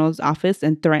Attorney General's office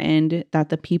and threatened that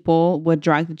the people would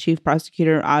drag the chief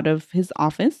prosecutor out of his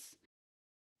office,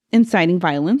 inciting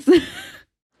violence.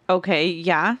 Okay,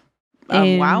 yeah.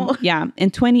 Wow. Yeah. In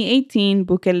 2018,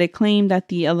 Bukele claimed that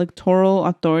the electoral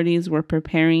authorities were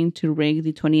preparing to rig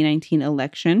the 2019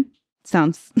 election.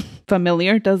 Sounds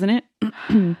familiar, doesn't it?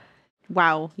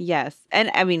 Wow, yes.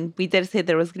 And I mean, we did say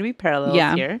there was going to be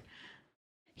parallels here.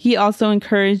 He also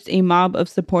encouraged a mob of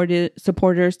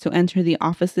supporters to enter the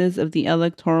offices of the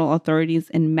electoral authorities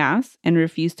en masse and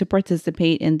refused to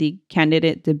participate in the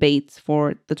candidate debates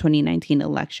for the 2019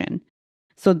 election.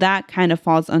 So that kind of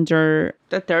falls under...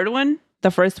 The third one?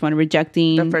 The first one,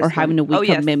 rejecting or having a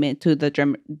weak commitment to the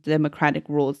democratic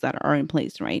rules that are in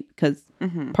place, right? Because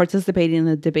participating in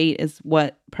the debate is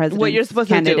what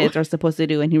candidates are supposed to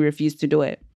do, and he refused to do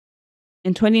it.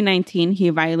 In 2019, he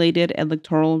violated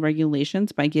electoral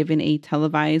regulations by giving a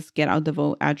televised get out the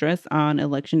vote address on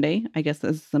election day. I guess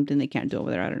that's something they can't do over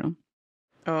there. I don't know.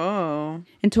 Oh.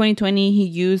 In 2020, he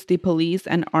used the police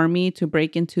and army to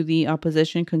break into the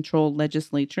opposition-controlled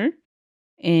legislature.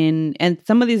 And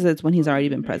some of these it's when he's already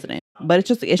been president, but it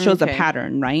shows a Okay.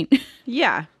 pattern, right?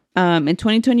 Yeah. In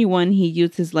 2021, he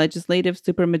used his legislative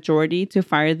supermajority to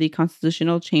fire the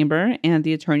Constitutional Chamber and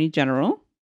the Attorney General,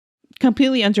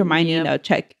 completely undermining a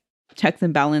checks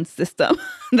and balance system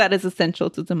that is essential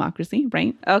to democracy,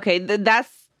 right? Okay,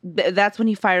 that's when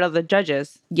he fired all the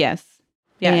judges. Yes.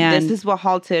 Yeah, And this is what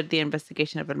halted the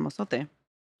investigation of El Mozote.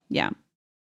 yeah.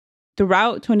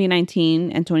 Throughout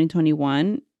 2019 and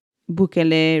 2021,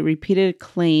 Bukele repeated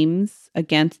claims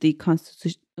against the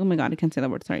constitution. Oh my God, I can't say that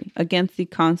word. Sorry. Against the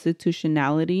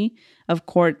constitutionality of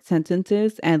court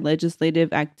sentences and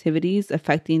legislative activities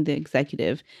affecting the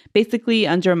executive, basically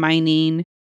undermining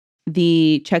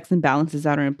the checks and balances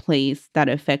that are in place that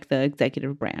affect the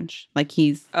executive branch. Like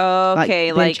he's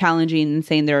been challenging and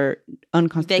saying they're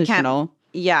unconstitutional.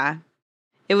 Yeah.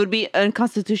 It would be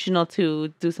unconstitutional to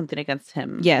do something against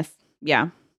him. Yes. Yeah.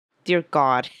 Dear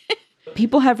God.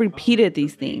 People have repeated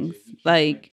these things.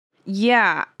 Like,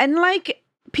 yeah. And like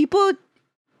people,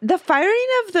 the firing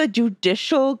of the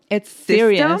judicial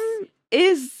serious. system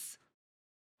is,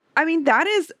 I mean, that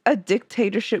is a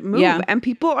dictatorship move. Yeah. And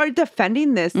people are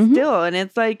defending this still. And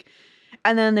it's like,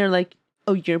 and then they're like,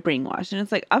 oh, you're brainwashed. And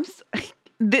it's like,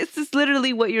 this is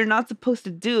literally what you're not supposed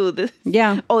to do.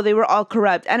 Oh, they were all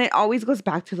corrupt. And it always goes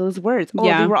back to those words. Oh,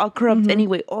 they were all corrupt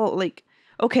anyway. Oh, like,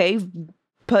 okay,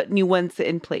 put new ones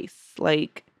in place.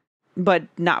 Like, but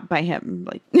not by him.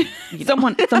 Like,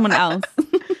 someone else.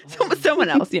 Someone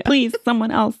else, yeah. Please,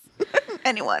 someone else.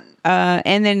 Anyone.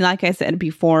 And then, like I said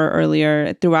before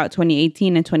earlier, throughout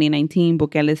 2018 and 2019,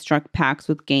 Bukele struck pacts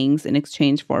with gangs in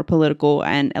exchange for political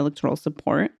and electoral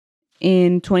support.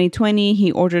 In 2020,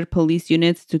 he ordered police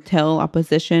units to tell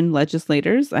opposition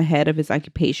legislators ahead of his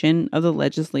occupation of the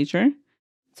legislature.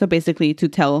 So basically to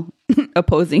tell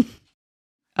opposing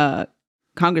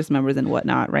Congress members and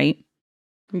whatnot, right?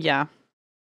 Yeah.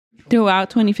 Throughout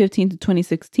 2015 to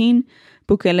 2016,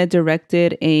 Bukele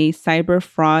directed a cyber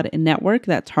fraud network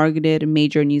that targeted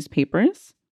major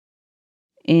newspapers.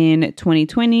 In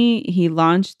 2020, he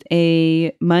launched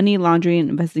a money laundering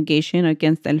investigation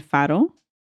against El Faro.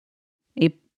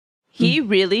 He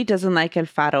really doesn't like El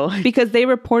Faro. Because they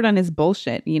report on his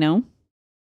bullshit, you know?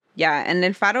 Yeah, and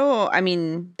El Faro, I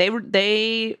mean,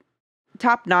 they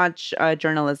top-notch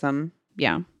journalism.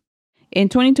 Yeah. In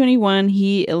 2021,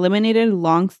 he eliminated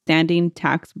long-standing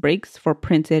tax breaks for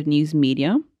printed news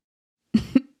media.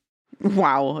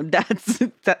 Wow, that's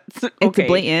okay. It's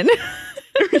blatant.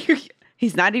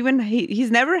 He's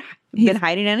never been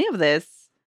hiding any of this.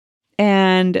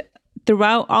 And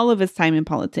throughout all of his time in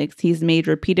politics, he's made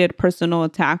repeated personal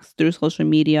attacks through social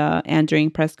media and during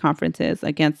press conferences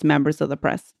against members of the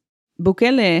press.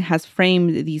 Bukele has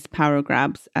framed these power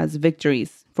grabs as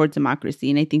victories for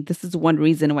democracy. And I think this is one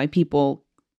reason why people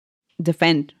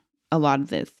defend a lot of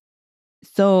this.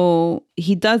 So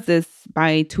he does this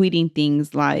by tweeting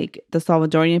things like the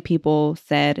Salvadorian people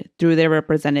said through their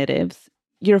representatives,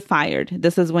 "You're fired."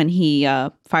 This is when he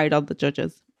fired all the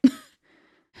judges.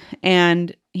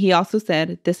 And he also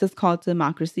said, "This is called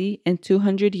democracy. In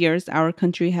 200 years, our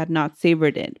country had not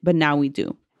savored it, but now we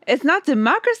do." It's not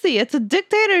democracy. It's a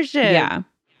dictatorship. Yeah.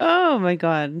 Oh, my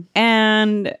God.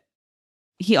 And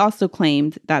he also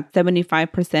claimed that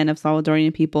 75% of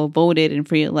Salvadorian people voted in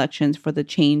free elections for the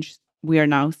change we are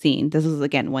now seeing. This is,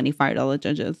 again, when he fired all the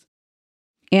judges.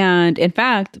 And in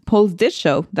fact, polls did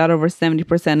show that over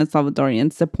 70% of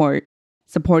Salvadorians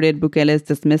supported Bukele's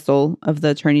dismissal of the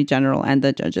attorney general and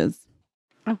the judges.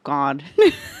 Oh, God.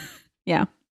 Yeah.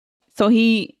 So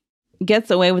he gets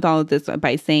away with all of this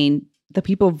by saying, the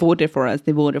people voted for us.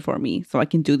 They voted for me. So I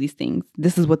can do these things.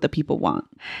 This is what the people want.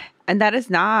 And that is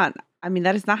not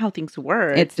how things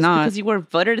work. It's just not. Because you were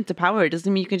voted into power, it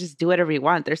doesn't mean you can just do whatever you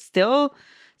want. There's still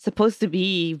supposed to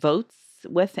be votes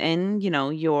within,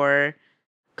 your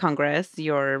Congress,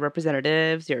 your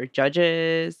representatives, your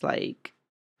judges, like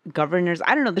governors.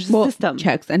 I don't know. There's a system.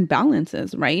 Checks and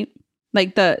balances, right?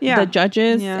 Like the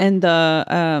judges and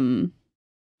the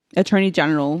attorney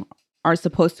general are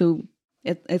supposed to,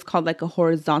 it's called like a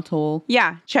horizontal.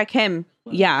 Yeah, check him.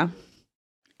 Yeah.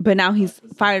 But now he's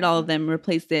fired all of them,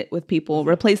 replaced them with people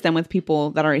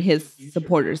that are his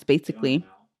supporters, basically.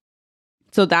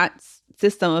 So that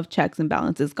system of checks and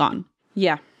balances is gone.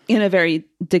 Yeah. In a very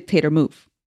dictator move.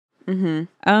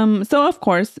 Mm-hmm. So, of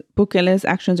course, Bukele's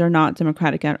actions are not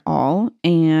democratic at all.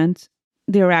 And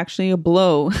they're actually a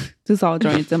blow to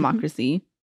Salvadorian democracy.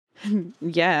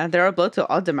 Yeah, they're a blow to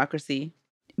all democracy.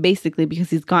 basically because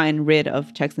he's gotten rid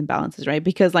of checks and balances, right?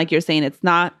 Because like you're saying, it's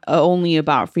not only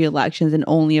about free elections and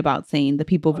only about saying the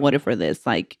people voted for this.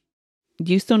 Like,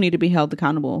 you still need to be held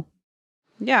accountable.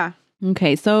 Yeah.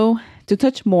 Okay, so to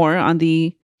touch more on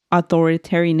the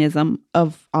authoritarianism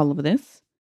of all of this,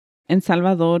 in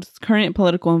Salvador's current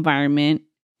political environment,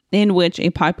 in which a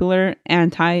popular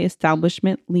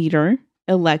anti-establishment leader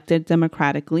elected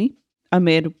democratically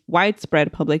amid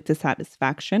widespread public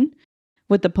dissatisfaction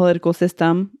with the political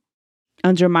system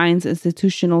undermines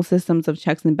institutional systems of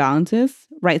checks and balances,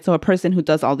 right? So a person who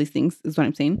does all these things is what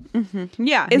I'm saying. Mm-hmm.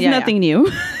 Yeah. Is nothing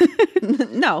new.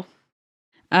 No.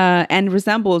 And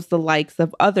resembles the likes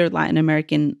of other Latin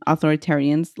American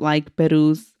authoritarians like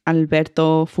Peru's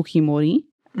Alberto Fujimori,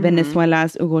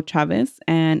 Venezuela's Hugo Chavez,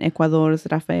 and Ecuador's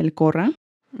Rafael Correa.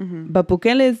 But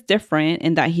Bukele is different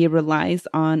in that he relies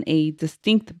on a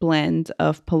distinct blend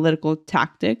of political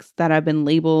tactics that have been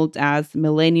labeled as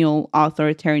millennial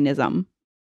authoritarianism,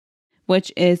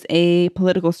 which is a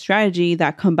political strategy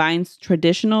that combines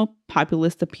traditional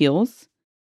populist appeals,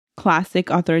 classic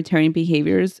authoritarian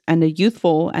behaviors, and a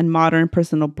youthful and modern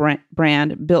personal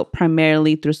brand built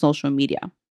primarily through social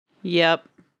media. Yep.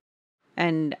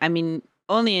 And I mean,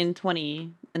 only in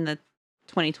the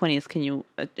 2020s can you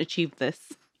achieve this.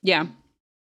 Yeah.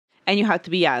 And you have to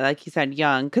be, like you said,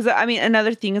 young. Because, I mean,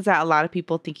 another thing is that a lot of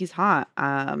people think he's hot.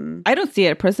 I don't see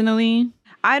it personally.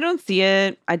 I don't see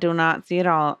it. I do not see it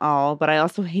all, but I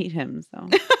also hate him, so.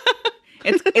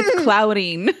 It's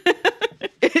clouding.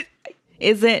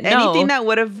 Is it? No. Anything that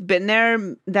would have been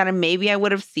there that maybe I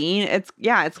would have seen, it's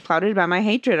clouded by my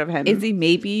hatred of him. Is he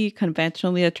maybe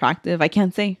conventionally attractive? I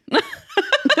can't say.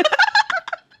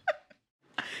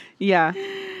 Yeah.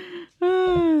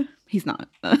 He's not.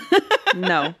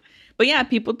 No. But yeah,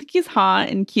 people think he's hot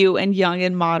and cute and young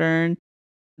and modern.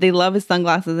 They love his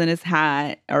sunglasses and his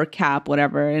hat or cap,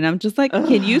 whatever. And I'm just like,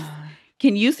 can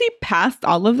you see past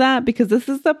all of that? Because this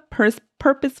is a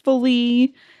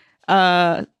purposefully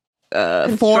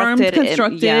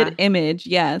constructed image.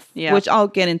 Yes. Yeah. Which I'll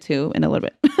get into in a little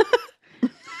bit.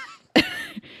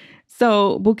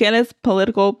 So Bukele's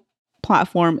political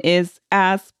platform is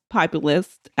as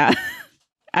populist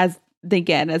as they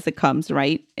get as it comes,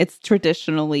 right? It's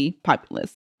traditionally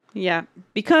populist. Yeah.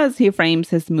 Because he frames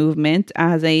his movement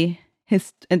as and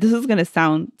this is going to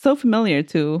sound so familiar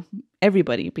to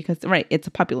everybody because, right, it's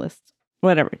a populist,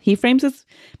 whatever. He frames his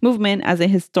movement as a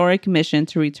historic mission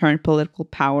to return political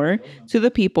power to the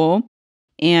people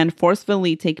and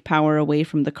forcefully take power away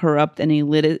from the corrupt and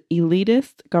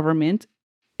elitist government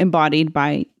embodied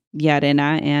by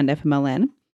Arena and FMLN,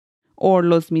 or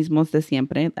los mismos de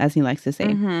siempre, as he likes to say.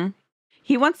 Mm-hmm.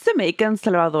 He wants to make El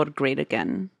Salvador great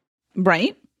again.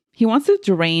 Right? He wants to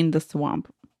drain the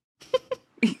swamp.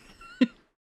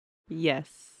 Yes.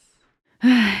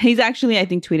 He's actually, I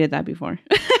think, tweeted that before.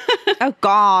 Oh,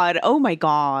 God. Oh, my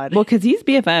God. Well, because he's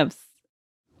BFFs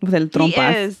with El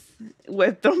Trompas. He is.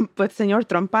 With Señor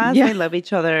Trompas. Yeah. They love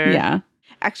each other. Yeah.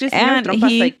 Actually, Señor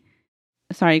Trompas,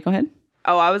 Sorry, go ahead.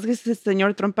 Oh, I was going to say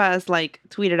Señor Trompas,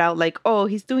 tweeted out, oh,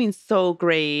 he's doing so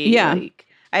great. Yeah.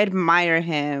 I admire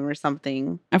him or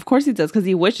something. Of course he does, because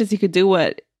he wishes he could do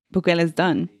what Bukele's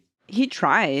done. He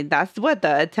tried. That's what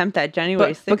the attempt at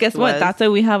January 6th But guess what? That's why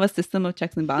we have a system of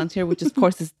checks and balances here, which of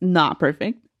course is not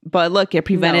perfect. But look, it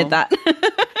prevented that.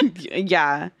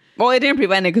 Yeah. Well, it didn't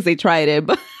prevent it because they tried it,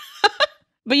 but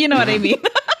you know what I mean.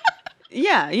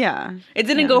 Yeah. It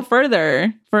didn't go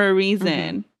further for a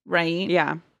reason, right?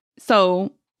 Yeah.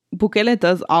 So Bukele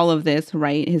does all of this,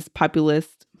 right? His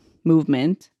populist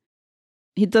movement.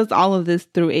 He does all of this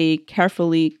through a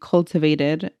carefully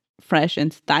cultivated, fresh,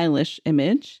 and stylish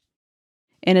image.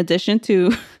 In addition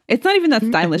to, it's not even that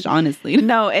stylish, honestly.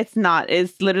 No, it's not.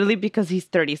 It's literally because he's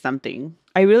 30-something.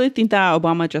 I really think that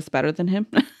Obama dressed better than him.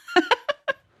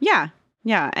 Yeah.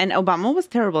 And Obama was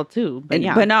terrible too.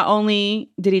 But not only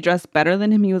did he dress better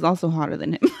than him, he was also hotter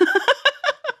than him.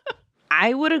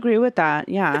 I would agree with that.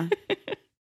 Yeah.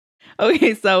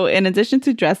 Okay, so in addition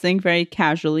to dressing very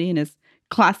casually in his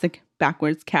classic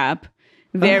backwards cap,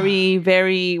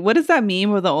 very, what does that mean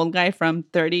with the old guy from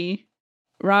 30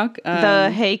 Rock?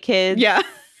 The Hey Kids. Yeah.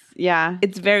 Yeah.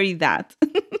 It's very that.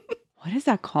 What is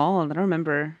that called? I don't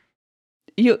remember.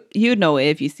 You know it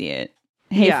if you see it.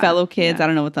 Hey, fellow kids. Yeah. I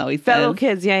don't know what that always says. Fellow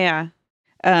kids. Yeah.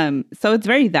 So it's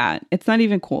very that. It's not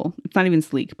even cool. It's not even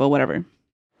sleek, but whatever.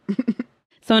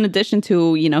 So in addition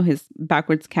to, his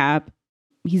backwards cap,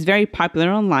 he's very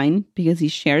popular online because he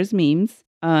shares memes.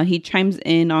 He chimes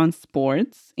in on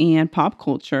sports and pop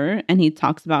culture, and he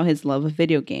talks about his love of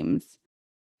video games.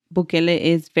 Bukele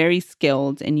is very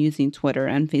skilled in using Twitter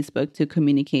and Facebook to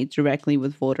communicate directly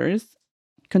with voters,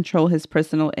 control his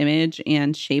personal image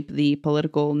and shape the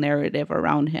political narrative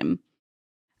around him.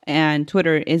 And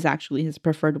Twitter is actually his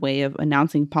preferred way of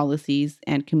announcing policies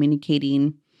and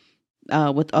communicating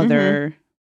with other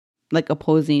like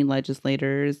opposing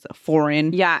legislators,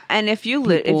 foreign. Yeah, and if you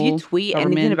tweet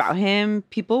anything about him,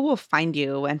 people will find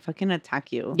you and fucking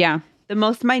attack you. Yeah. The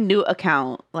most minute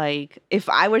account, like if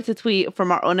I were to tweet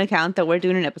from our own account that we're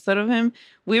doing an episode of him,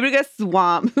 we would get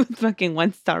swamped with fucking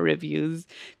 1-star reviews.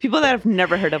 People that have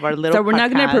never heard of our little So we're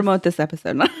not going to promote this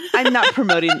episode. I'm not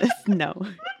promoting this, no.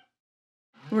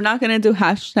 We're not going to do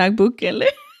hashtag Bukele.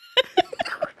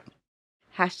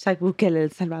 Hashtag Bukele El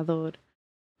Salvador.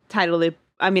 Title it.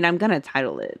 I mean, I'm going to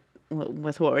title it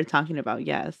with what we're talking about,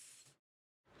 yes.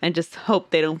 And just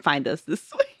hope they don't find us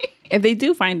this way. If they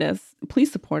do find us,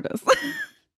 please support us.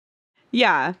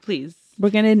 Yeah, please. We're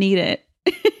going to need it.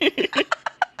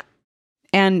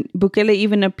 And Bukele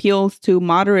even appeals to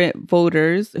moderate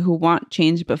voters who want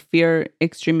change but fear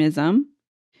extremism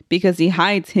because he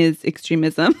hides his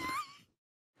extremism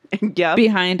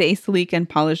behind a sleek and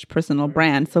polished personal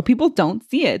brand. So people don't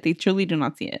see it. They truly do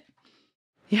not see it.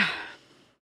 Yeah.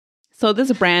 So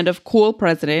this brand of cool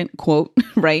president, quote,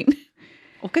 right?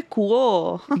 Okay,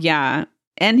 cool. Yeah.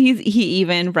 And he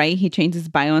even, right, he changed his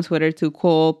bio on Twitter to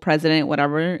cool president,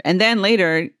 whatever. And then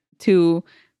later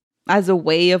as a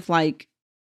way of like,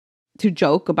 to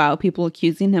joke about people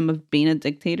accusing him of being a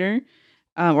dictator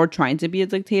or trying to be a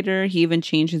dictator, he even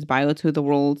changed his bio to the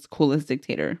world's coolest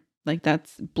dictator. Like,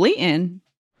 that's blatant.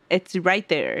 It's right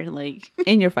there, like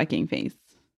in your fucking face.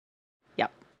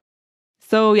 Yep.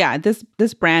 So yeah,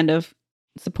 this brand of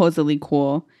supposedly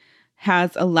cool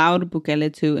has allowed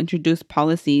Bukele to introduce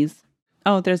policies.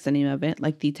 Oh, there's the name of it,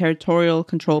 like the Territorial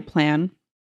Control Plan.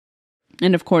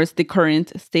 And of course, the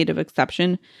current state of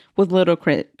exception with little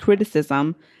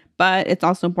criticism. But it's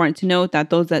also important to note that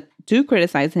those that do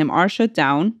criticize him are shut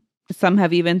down. Some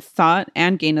have even sought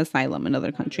and gained asylum in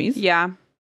other countries. Yeah.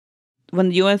 When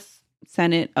the U.S.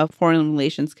 Senate of Foreign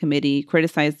Relations Committee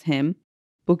criticized him,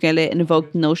 Bukele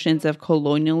invoked notions of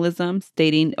colonialism,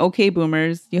 stating, "Okay,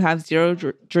 boomers, you have zero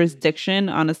jurisdiction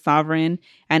on a sovereign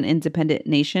and independent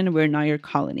nation. We're not your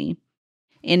colony."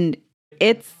 And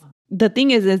the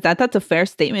thing is that that's a fair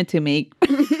statement to make.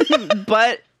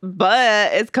 but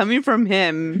it's coming from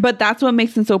him. But that's what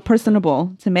makes him so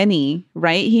personable to many,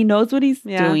 right? He knows what he's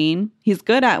doing. He's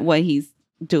good at what he's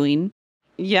doing.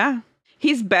 Yeah.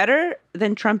 He's better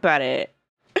than Trump at it.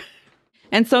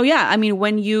 And so, yeah, I mean,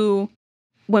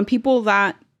 when people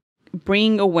that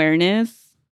bring awareness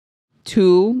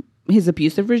to his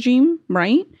abusive regime,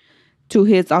 right, to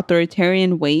his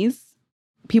authoritarian ways,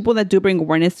 people that do bring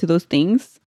awareness to those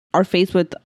things are faced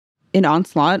with an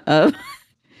onslaught of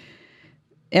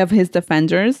his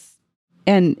defenders.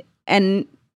 And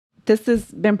this has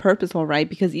been purposeful, right?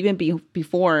 Because even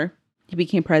before he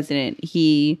became president,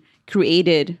 he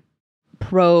created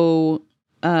pro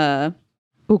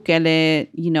Bukele,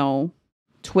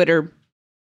 Twitter.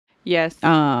 Yes.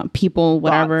 People,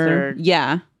 whatever.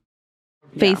 Yeah.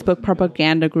 Facebook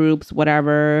propaganda groups,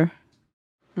 whatever.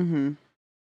 Mm-hmm.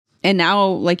 And now,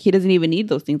 like, he doesn't even need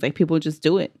those things. Like, people just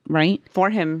do it, right?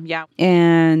 For him, yeah.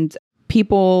 And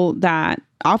people that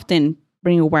often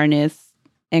bring awareness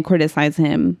and criticize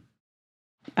him,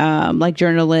 like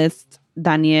journalist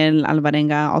Daniel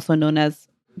Alvarenga, also known as,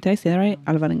 did I say that right?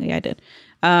 Alvarenga, yeah, I did.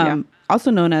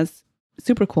 Also known as,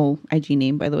 super cool IG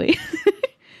name, by the way.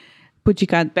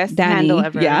 Puchica Best Danny, handle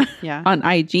ever. Yeah. On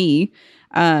IG.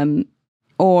 And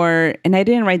I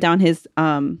didn't write down his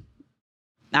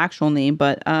actual name,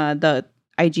 but the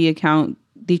IG account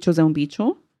Dichos en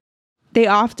Bicho, they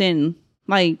often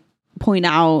like point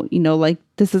out, like,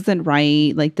 this isn't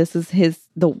right, like, this is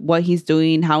what he's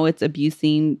doing, how it's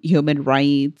abusing human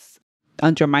rights,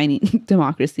 undermining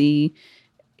democracy,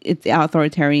 it's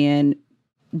authoritarian.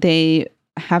 They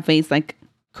have faced like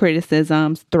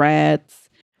criticisms, threats,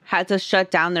 had to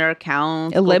shut down their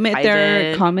accounts, limit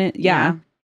their comment. Yeah.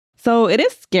 So it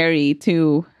is scary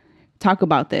to talk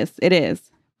about this. It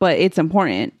is, but it's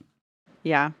important.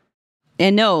 Yeah.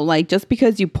 And no, like, just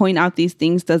because you point out these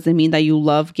things doesn't mean that you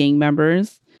love gang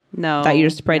members. No. That you're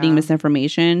spreading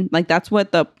misinformation. Like, that's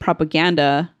what the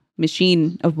propaganda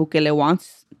machine of Bukele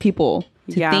wants people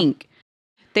to think.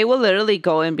 They will literally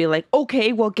go and be like,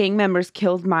 okay, well, gang members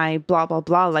killed my blah, blah,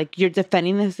 blah. Like, you're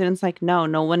defending this. And it's like, no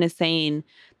one is saying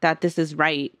that this is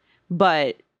right.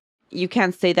 But you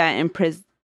can't say that in prison,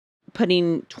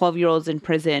 putting 12-year-olds in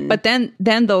prison. But then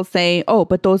they'll say, oh,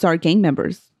 but those are gang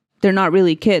members. They're not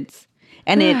really kids.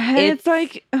 And it's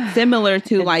like similar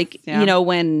to like,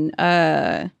 when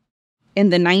in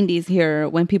the 90s here,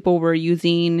 when people were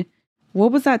using,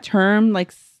 what was that term?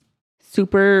 Like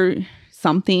super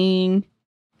something.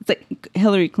 It's like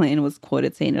Hillary Clinton was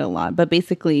quoted saying it a lot, but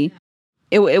basically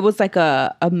it was like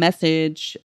a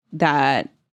message that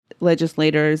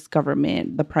legislators,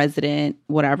 government, the president,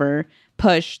 whatever,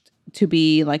 pushed to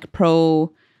be like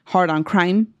pro hard on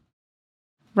crime,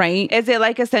 right? Is it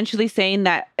like essentially saying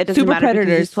that it doesn't Super matter because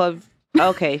predators. he's 12?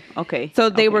 Okay. So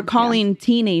they Okay, were calling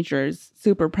teenagers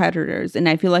super predators. And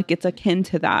I feel like it's akin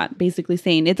to that, basically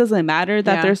saying it doesn't matter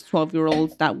that there's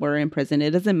 12-year-olds that were in prison.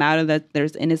 It doesn't matter that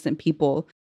there's innocent people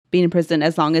being in prison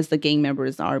as long as the gang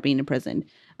members are being in prison.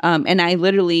 And I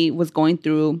literally was going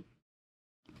through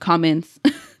comments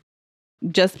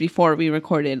just before we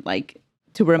recorded, like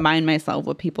to remind myself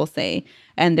what people say.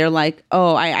 And they're like,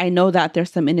 oh, I know that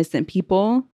there's some innocent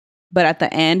people, but at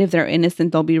the end, if they're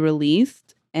innocent, they'll be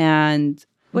released.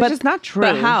 Which is not true.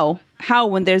 But how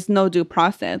when there's no due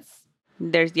process?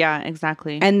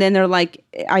 Exactly. And then they're like,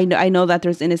 I know that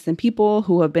there's innocent people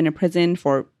who have been in prison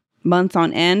for months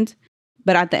on end,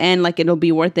 but at the end, like it'll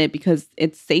be worth it because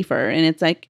it's safer. And it's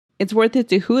like, it's worth it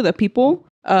to who? The people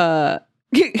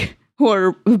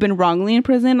who've been wrongly in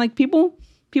prison. Like people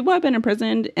have been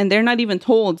imprisoned and they're not even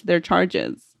told their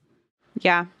charges.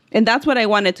 Yeah. And that's what I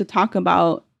wanted to talk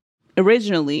about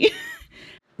originally.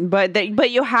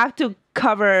 But you have to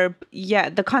cover,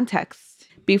 the context.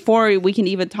 Before we can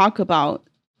even talk about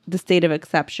the state of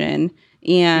exception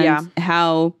and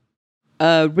how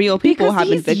real people have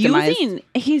been victimized.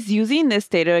 He's using this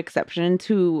state of exception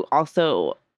to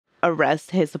also arrest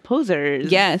his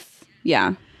opposers. Yes.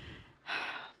 Yeah.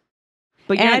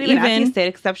 But you're not even at the state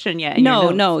exception yet.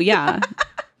 No, yeah.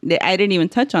 I didn't even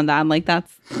touch on that. I'm like,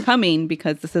 that's coming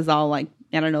because this is all like,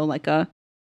 I don't know, like a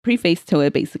preface to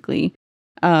it, basically.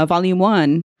 Volume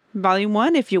 1. Volume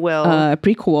 1, if you will.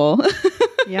 Prequel.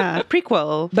 Yeah,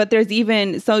 prequel. But there's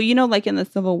even, so, like in the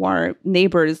Civil War,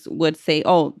 neighbors would say,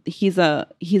 oh, he's a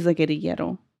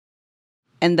guerrillero.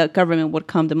 And the government would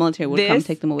come, the military would come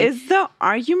take them away. This is the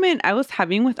argument I was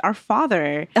having with our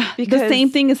father. Because the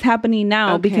same thing is happening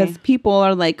now because people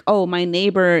are like, oh, my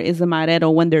neighbor is a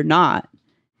marero when they're not.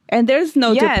 And there's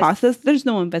no due process. There's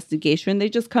no investigation. They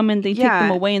just come and they take them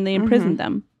away and they imprison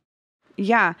them.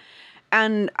 Yeah.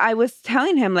 And I was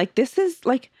telling him, like, this is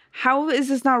like, how is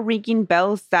this not ringing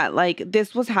bells that like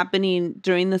this was happening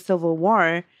during the Civil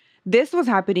War? This was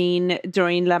happening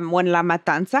during when La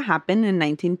Matanza happened in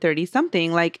 1930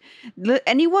 something. Like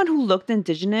anyone who looked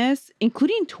indigenous,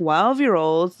 including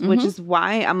 12-year-olds, which is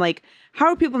why I'm like, how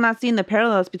are people not seeing the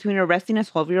parallels between arresting a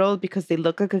 12-year-old because they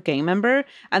look like a gang member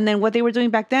and then what they were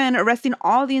doing back then, arresting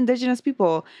all the indigenous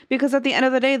people? Because at the end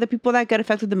of the day, the people that get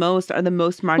affected the most are the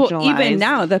most marginalized. Well, even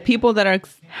now, the people that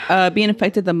are being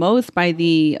affected the most by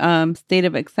the state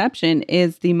of exception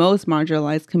is the most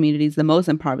marginalized communities, the most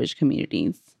impoverished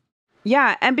communities.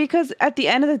 Yeah, and because at the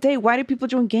end of the day, why do people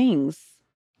join gangs?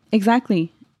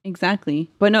 Exactly.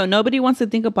 But no, nobody wants to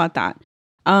think about that.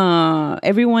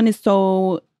 Everyone is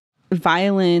so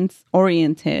violence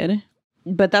oriented,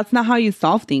 but that's not how you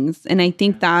solve things. And I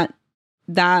think that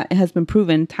has been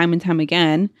proven time and time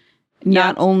again,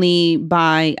 not only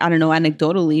by, I don't know,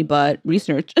 anecdotally, but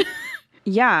research.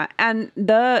 Yeah, and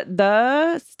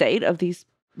the state of these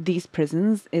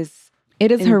prisons is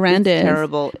horrendous. It's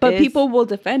terrible. But people will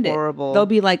defend it. Horrible. They'll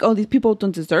be like, oh, these people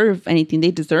don't deserve anything.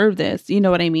 They deserve this. You know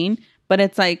what I mean? But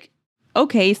it's like,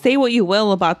 okay, say what you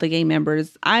will about the gang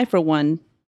members. I, for one,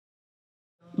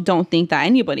 don't think that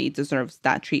anybody deserves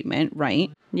that treatment,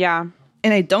 right? Yeah.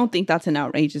 And I don't think that's an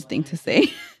outrageous thing to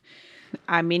say.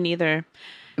 I mean, neither.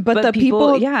 But the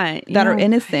people that are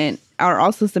innocent are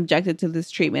also subjected to this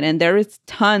treatment. And there is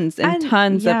tons and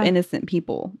tons of innocent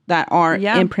people that are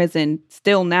in prison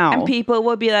still now. And people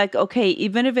will be like, okay,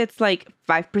 even if it's like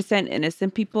 5%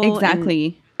 innocent people.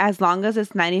 Exactly. As long as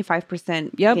it's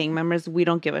 95% gang members, we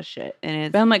don't give a shit.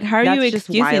 And but I'm like, how are you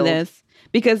excusing this?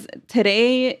 Because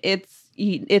today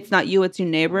it's not you, it's your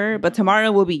neighbor. But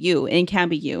tomorrow will be you and it can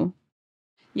be you.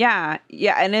 Yeah.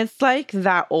 Yeah. And it's like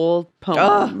that old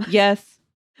poem. Yes.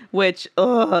 Which,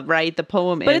 right, the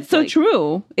poem but it's so like,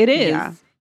 true. It is. Yeah.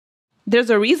 There's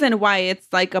a reason why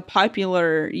it's like a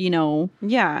popular,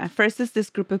 Yeah. First it's this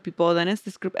group of people, then it's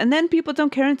this group. And then people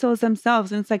don't care until it's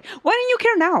themselves. And it's like, why don't you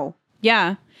care now?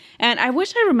 Yeah. And I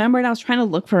wish I remembered. I was trying to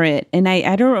look for it. And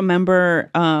I don't remember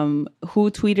who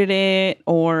tweeted it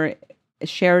or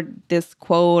shared this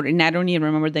quote. And I don't even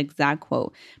remember the exact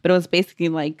quote. But it was basically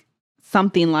like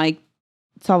something like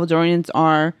Salvadorians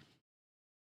are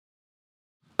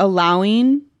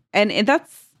allowing, and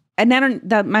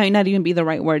that might not even be the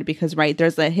right word because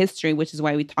there's a history, which is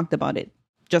why we talked about it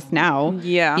just now.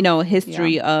 Yeah, a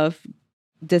history of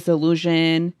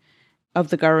disillusion of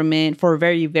the government for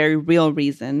very, very real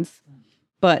reasons.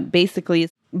 But basically,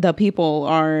 the people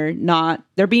are not,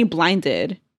 they're being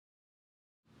blinded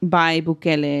by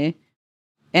Bukele,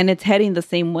 and it's heading the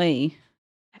same way.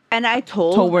 And I've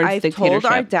told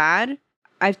our dad,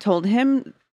 I've told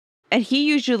him, and he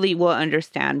usually will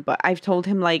understand, but I've told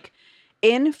him, like,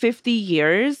 in 50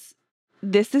 years,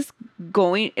 it's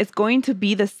going to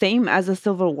be the same as a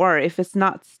civil war if it's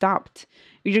not stopped.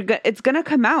 It's going to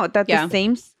come out that the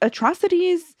same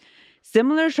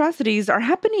similar atrocities are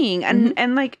happening,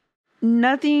 and like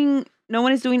no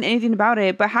one is doing anything about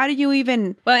it. But how do you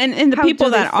even? Well, and the people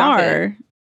that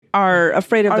are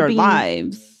afraid of their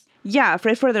lives. Yeah,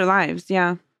 afraid for their lives.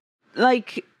 Yeah,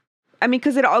 like, I mean,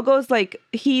 because it all goes like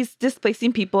he's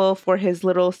displacing people for his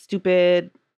little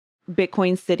stupid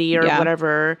Bitcoin city or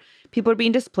whatever. People are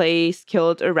being displaced,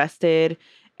 killed, arrested.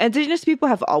 Indigenous people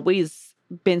have always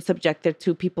been subjected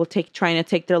to people trying to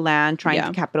take their land, trying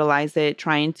to capitalize it,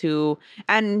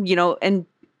 and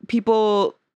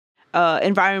people,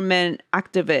 environment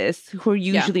activists who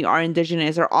usually are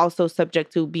indigenous are also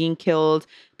subject to being killed.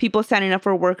 People standing up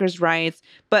for workers' rights,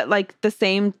 but like the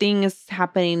same thing is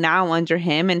happening now under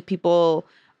him, and people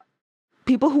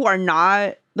who are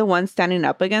not the ones standing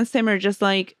up against him are just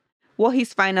like, well,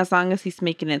 he's fine as long as he's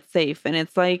making it safe. And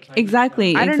it's like,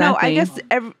 exactly. I don't know. I guess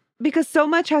because so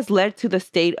much has led to the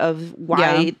state of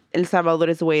why El Salvador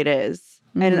is the way it is.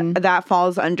 And that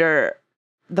falls under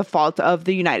the fault of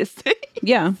the United States.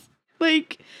 Yeah.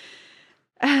 Like,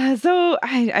 so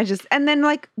I just, and then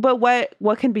like, but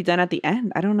what can be done at the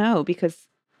end? I don't know, because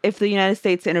if the United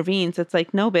States intervenes, it's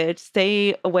like, no, bitch,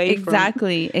 stay away.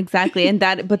 Exactly. And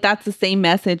but that's the same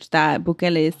message that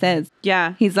Bukele says.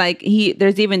 Yeah. He's like,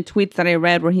 there's even tweets that I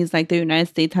read where he's like, the United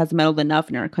States has meddled enough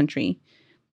in our country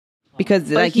because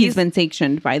like he's been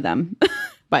sanctioned by them,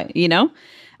 yeah.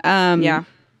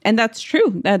 And that's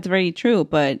true. That's very true.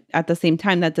 But at the same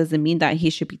time, that doesn't mean that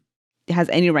he has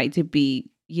any right to be,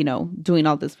 doing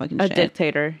all this fucking shit. A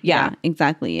dictator. Yeah,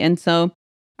 exactly. And so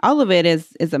all of it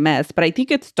is a mess, but I think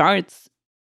it starts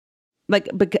like,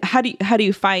 but how do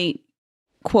you fight,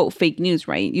 quote, fake news,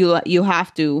 right? You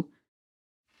have to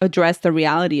address the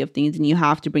reality of things, and you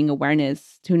have to bring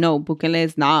awareness to know Bukele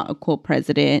is not a cool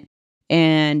president.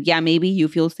 And yeah, maybe you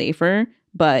feel safer,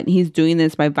 but he's doing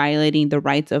this by violating the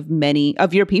rights of many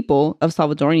of your people, of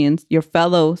Salvadorians, your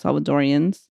fellow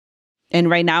Salvadorians. And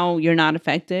right now you're not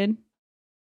affected,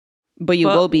 but you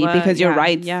will be, because your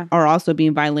rights are also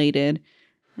being violated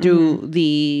through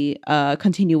the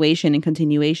continuation of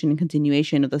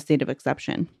the state of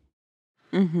exception.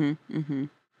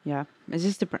 Yeah, it's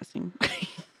just depressing.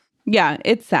 Yeah,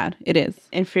 it's sad. It is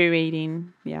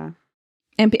infuriating. Yeah,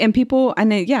 and people,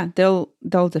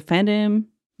 they'll defend him.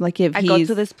 Like if I go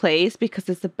to this place because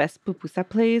it's the best pupusa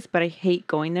place, but I hate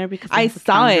going there because I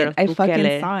saw it. I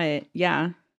fucking saw it. Yeah.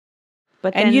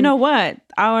 But then, and you know what?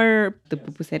 The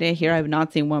pupuseria here, I've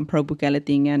not seen one pro Bukele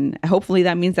thing, and hopefully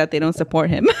that means that they don't support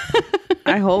him.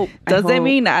 I hope. Does it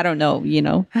mean? I don't know, I don't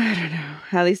know.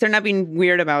 At least they're not being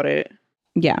weird about it.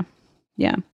 Yeah.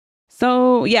 Yeah.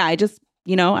 So, yeah, I just,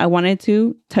 I wanted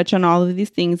to touch on all of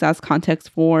these things as context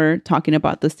for talking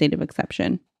about the state of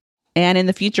exception. And in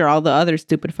the future, all the other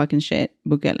stupid fucking shit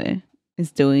Bukele is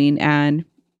doing. And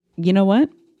you know what?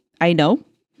 I know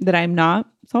that I'm not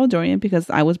Salvadorian because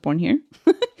I was born here.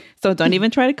 So don't even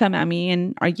try to come at me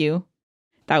and argue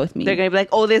that with me. They're gonna be like,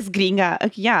 "Oh, this gringa."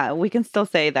 Okay, yeah, we can still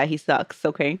say that he sucks.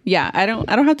 Okay. Yeah, I don't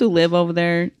have to live over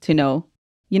there to know,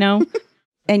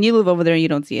 And you live over there and you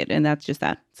don't see it, and that's just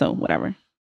that. So whatever.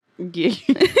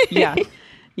 Yeah.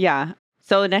 Yeah.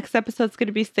 So next episode's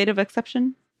gonna be state of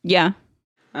exception. Yeah.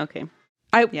 Okay.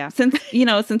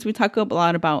 Since we talk a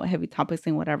lot about heavy topics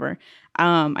and whatever,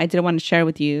 I did want to share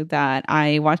with you that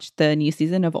I watched the new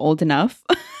season of Old Enough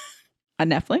on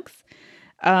Netflix.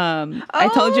 I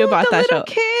told you about that show.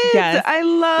 Kids. Yes, I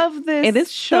love this. It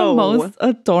is the most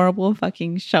adorable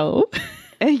fucking show.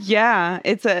 Yeah,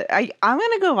 I'm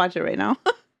gonna go watch it right now.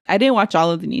 I didn't watch all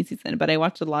of the new season, but I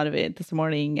watched a lot of it this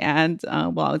morning and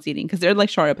while I was eating, because they're like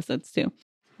short episodes too.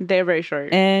 They're very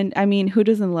short. And I mean, who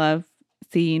doesn't love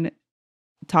seeing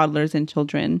toddlers and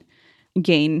children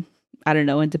gain,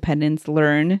 independence,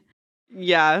 learn?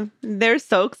 Yeah, they're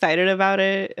so excited about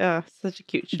it. Such a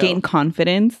cute show. Gain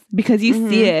confidence, because you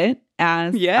see it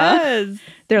as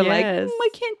they're like, I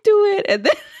can't do it, and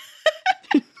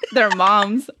then their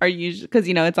moms are usually, because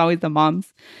it's always the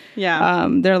moms. Yeah.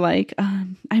 They're like,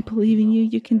 I believe in you.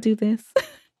 You can do this.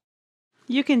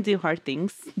 You can do hard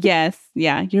things. Yes.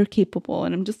 Yeah. You're capable.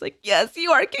 And I'm just like, yes,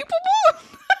 you are capable.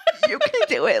 You can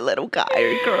do it, little guy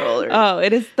or girl. Oh,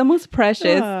 it is the most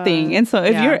precious thing. And so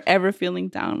if you're ever feeling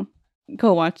down,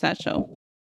 go watch that show.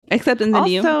 Except in the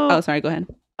new. Oh, sorry. Go ahead.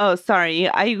 Oh, sorry.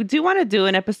 I do want to do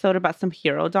an episode about some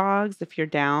hero dogs if you're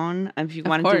down. If you Of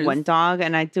want to do course. one dog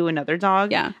and I do another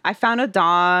dog. Yeah. I found a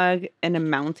dog in a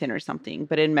mountain or something,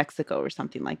 but in Mexico or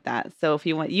something like that. So if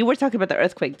you want, you were talking about the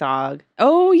earthquake dog.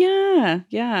 Oh, yeah.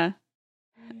 Yeah.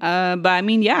 But I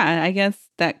mean, yeah, I guess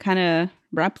that kind of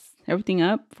wraps everything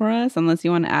up for us, unless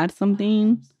you want to add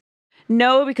something.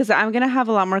 No, because I'm going to have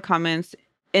a lot more comments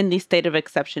in the state of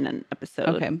exception episode.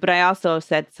 Okay. But I also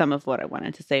said some of what I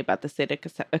wanted to say about the state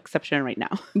of exception right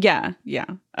now. Yeah. Yeah.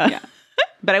 Yeah.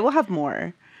 But I will have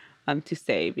more to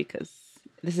say because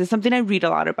this is something I read a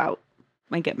lot about.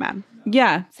 I get mad.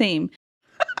 Yeah, same.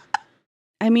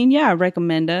 I mean, yeah,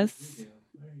 recommend us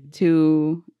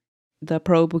to the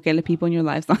pro Bukele people in your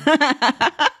lives.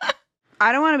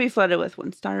 I don't want to be flooded with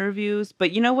 1-star reviews,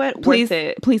 but you know what? Please, Worth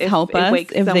it. please help us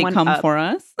if they come up. for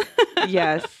us.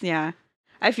 Yes, yeah.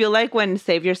 I feel like when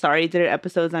Save Your Sorry did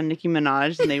episodes on Nicki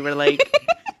Minaj, and they were like,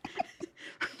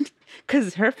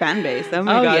 because her fan base, oh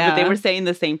my God, but they were saying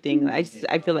the same thing. I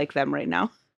feel like them right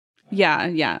now. Yeah,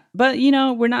 yeah. But,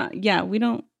 we're not, we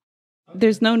don't,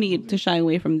 there's no need to shy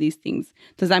away from these things.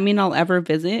 Does that mean I'll ever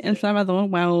visit El Salvador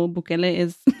while Bukele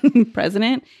is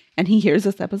president and he hears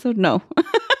this episode? No.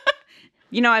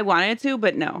 I wanted to,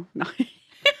 but no.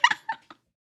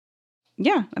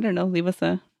 Yeah, I don't know. Leave us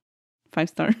a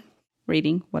 5-star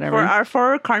rating, whatever.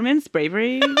 For Carmen's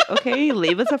bravery, okay?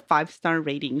 Leave us a 5-star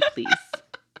rating, please.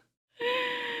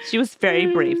 She was very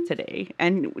brave today.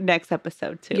 And next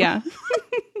episode, too. Yeah.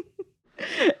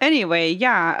 Anyway,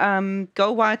 yeah.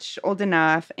 Go watch Old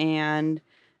Enough and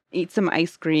eat some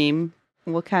ice cream.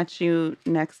 We'll catch you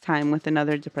next time with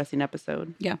another depressing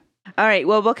episode. Yeah. All right.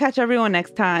 Well, we'll catch everyone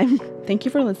next time. Thank you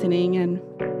for listening and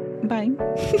bye.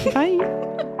 Bye.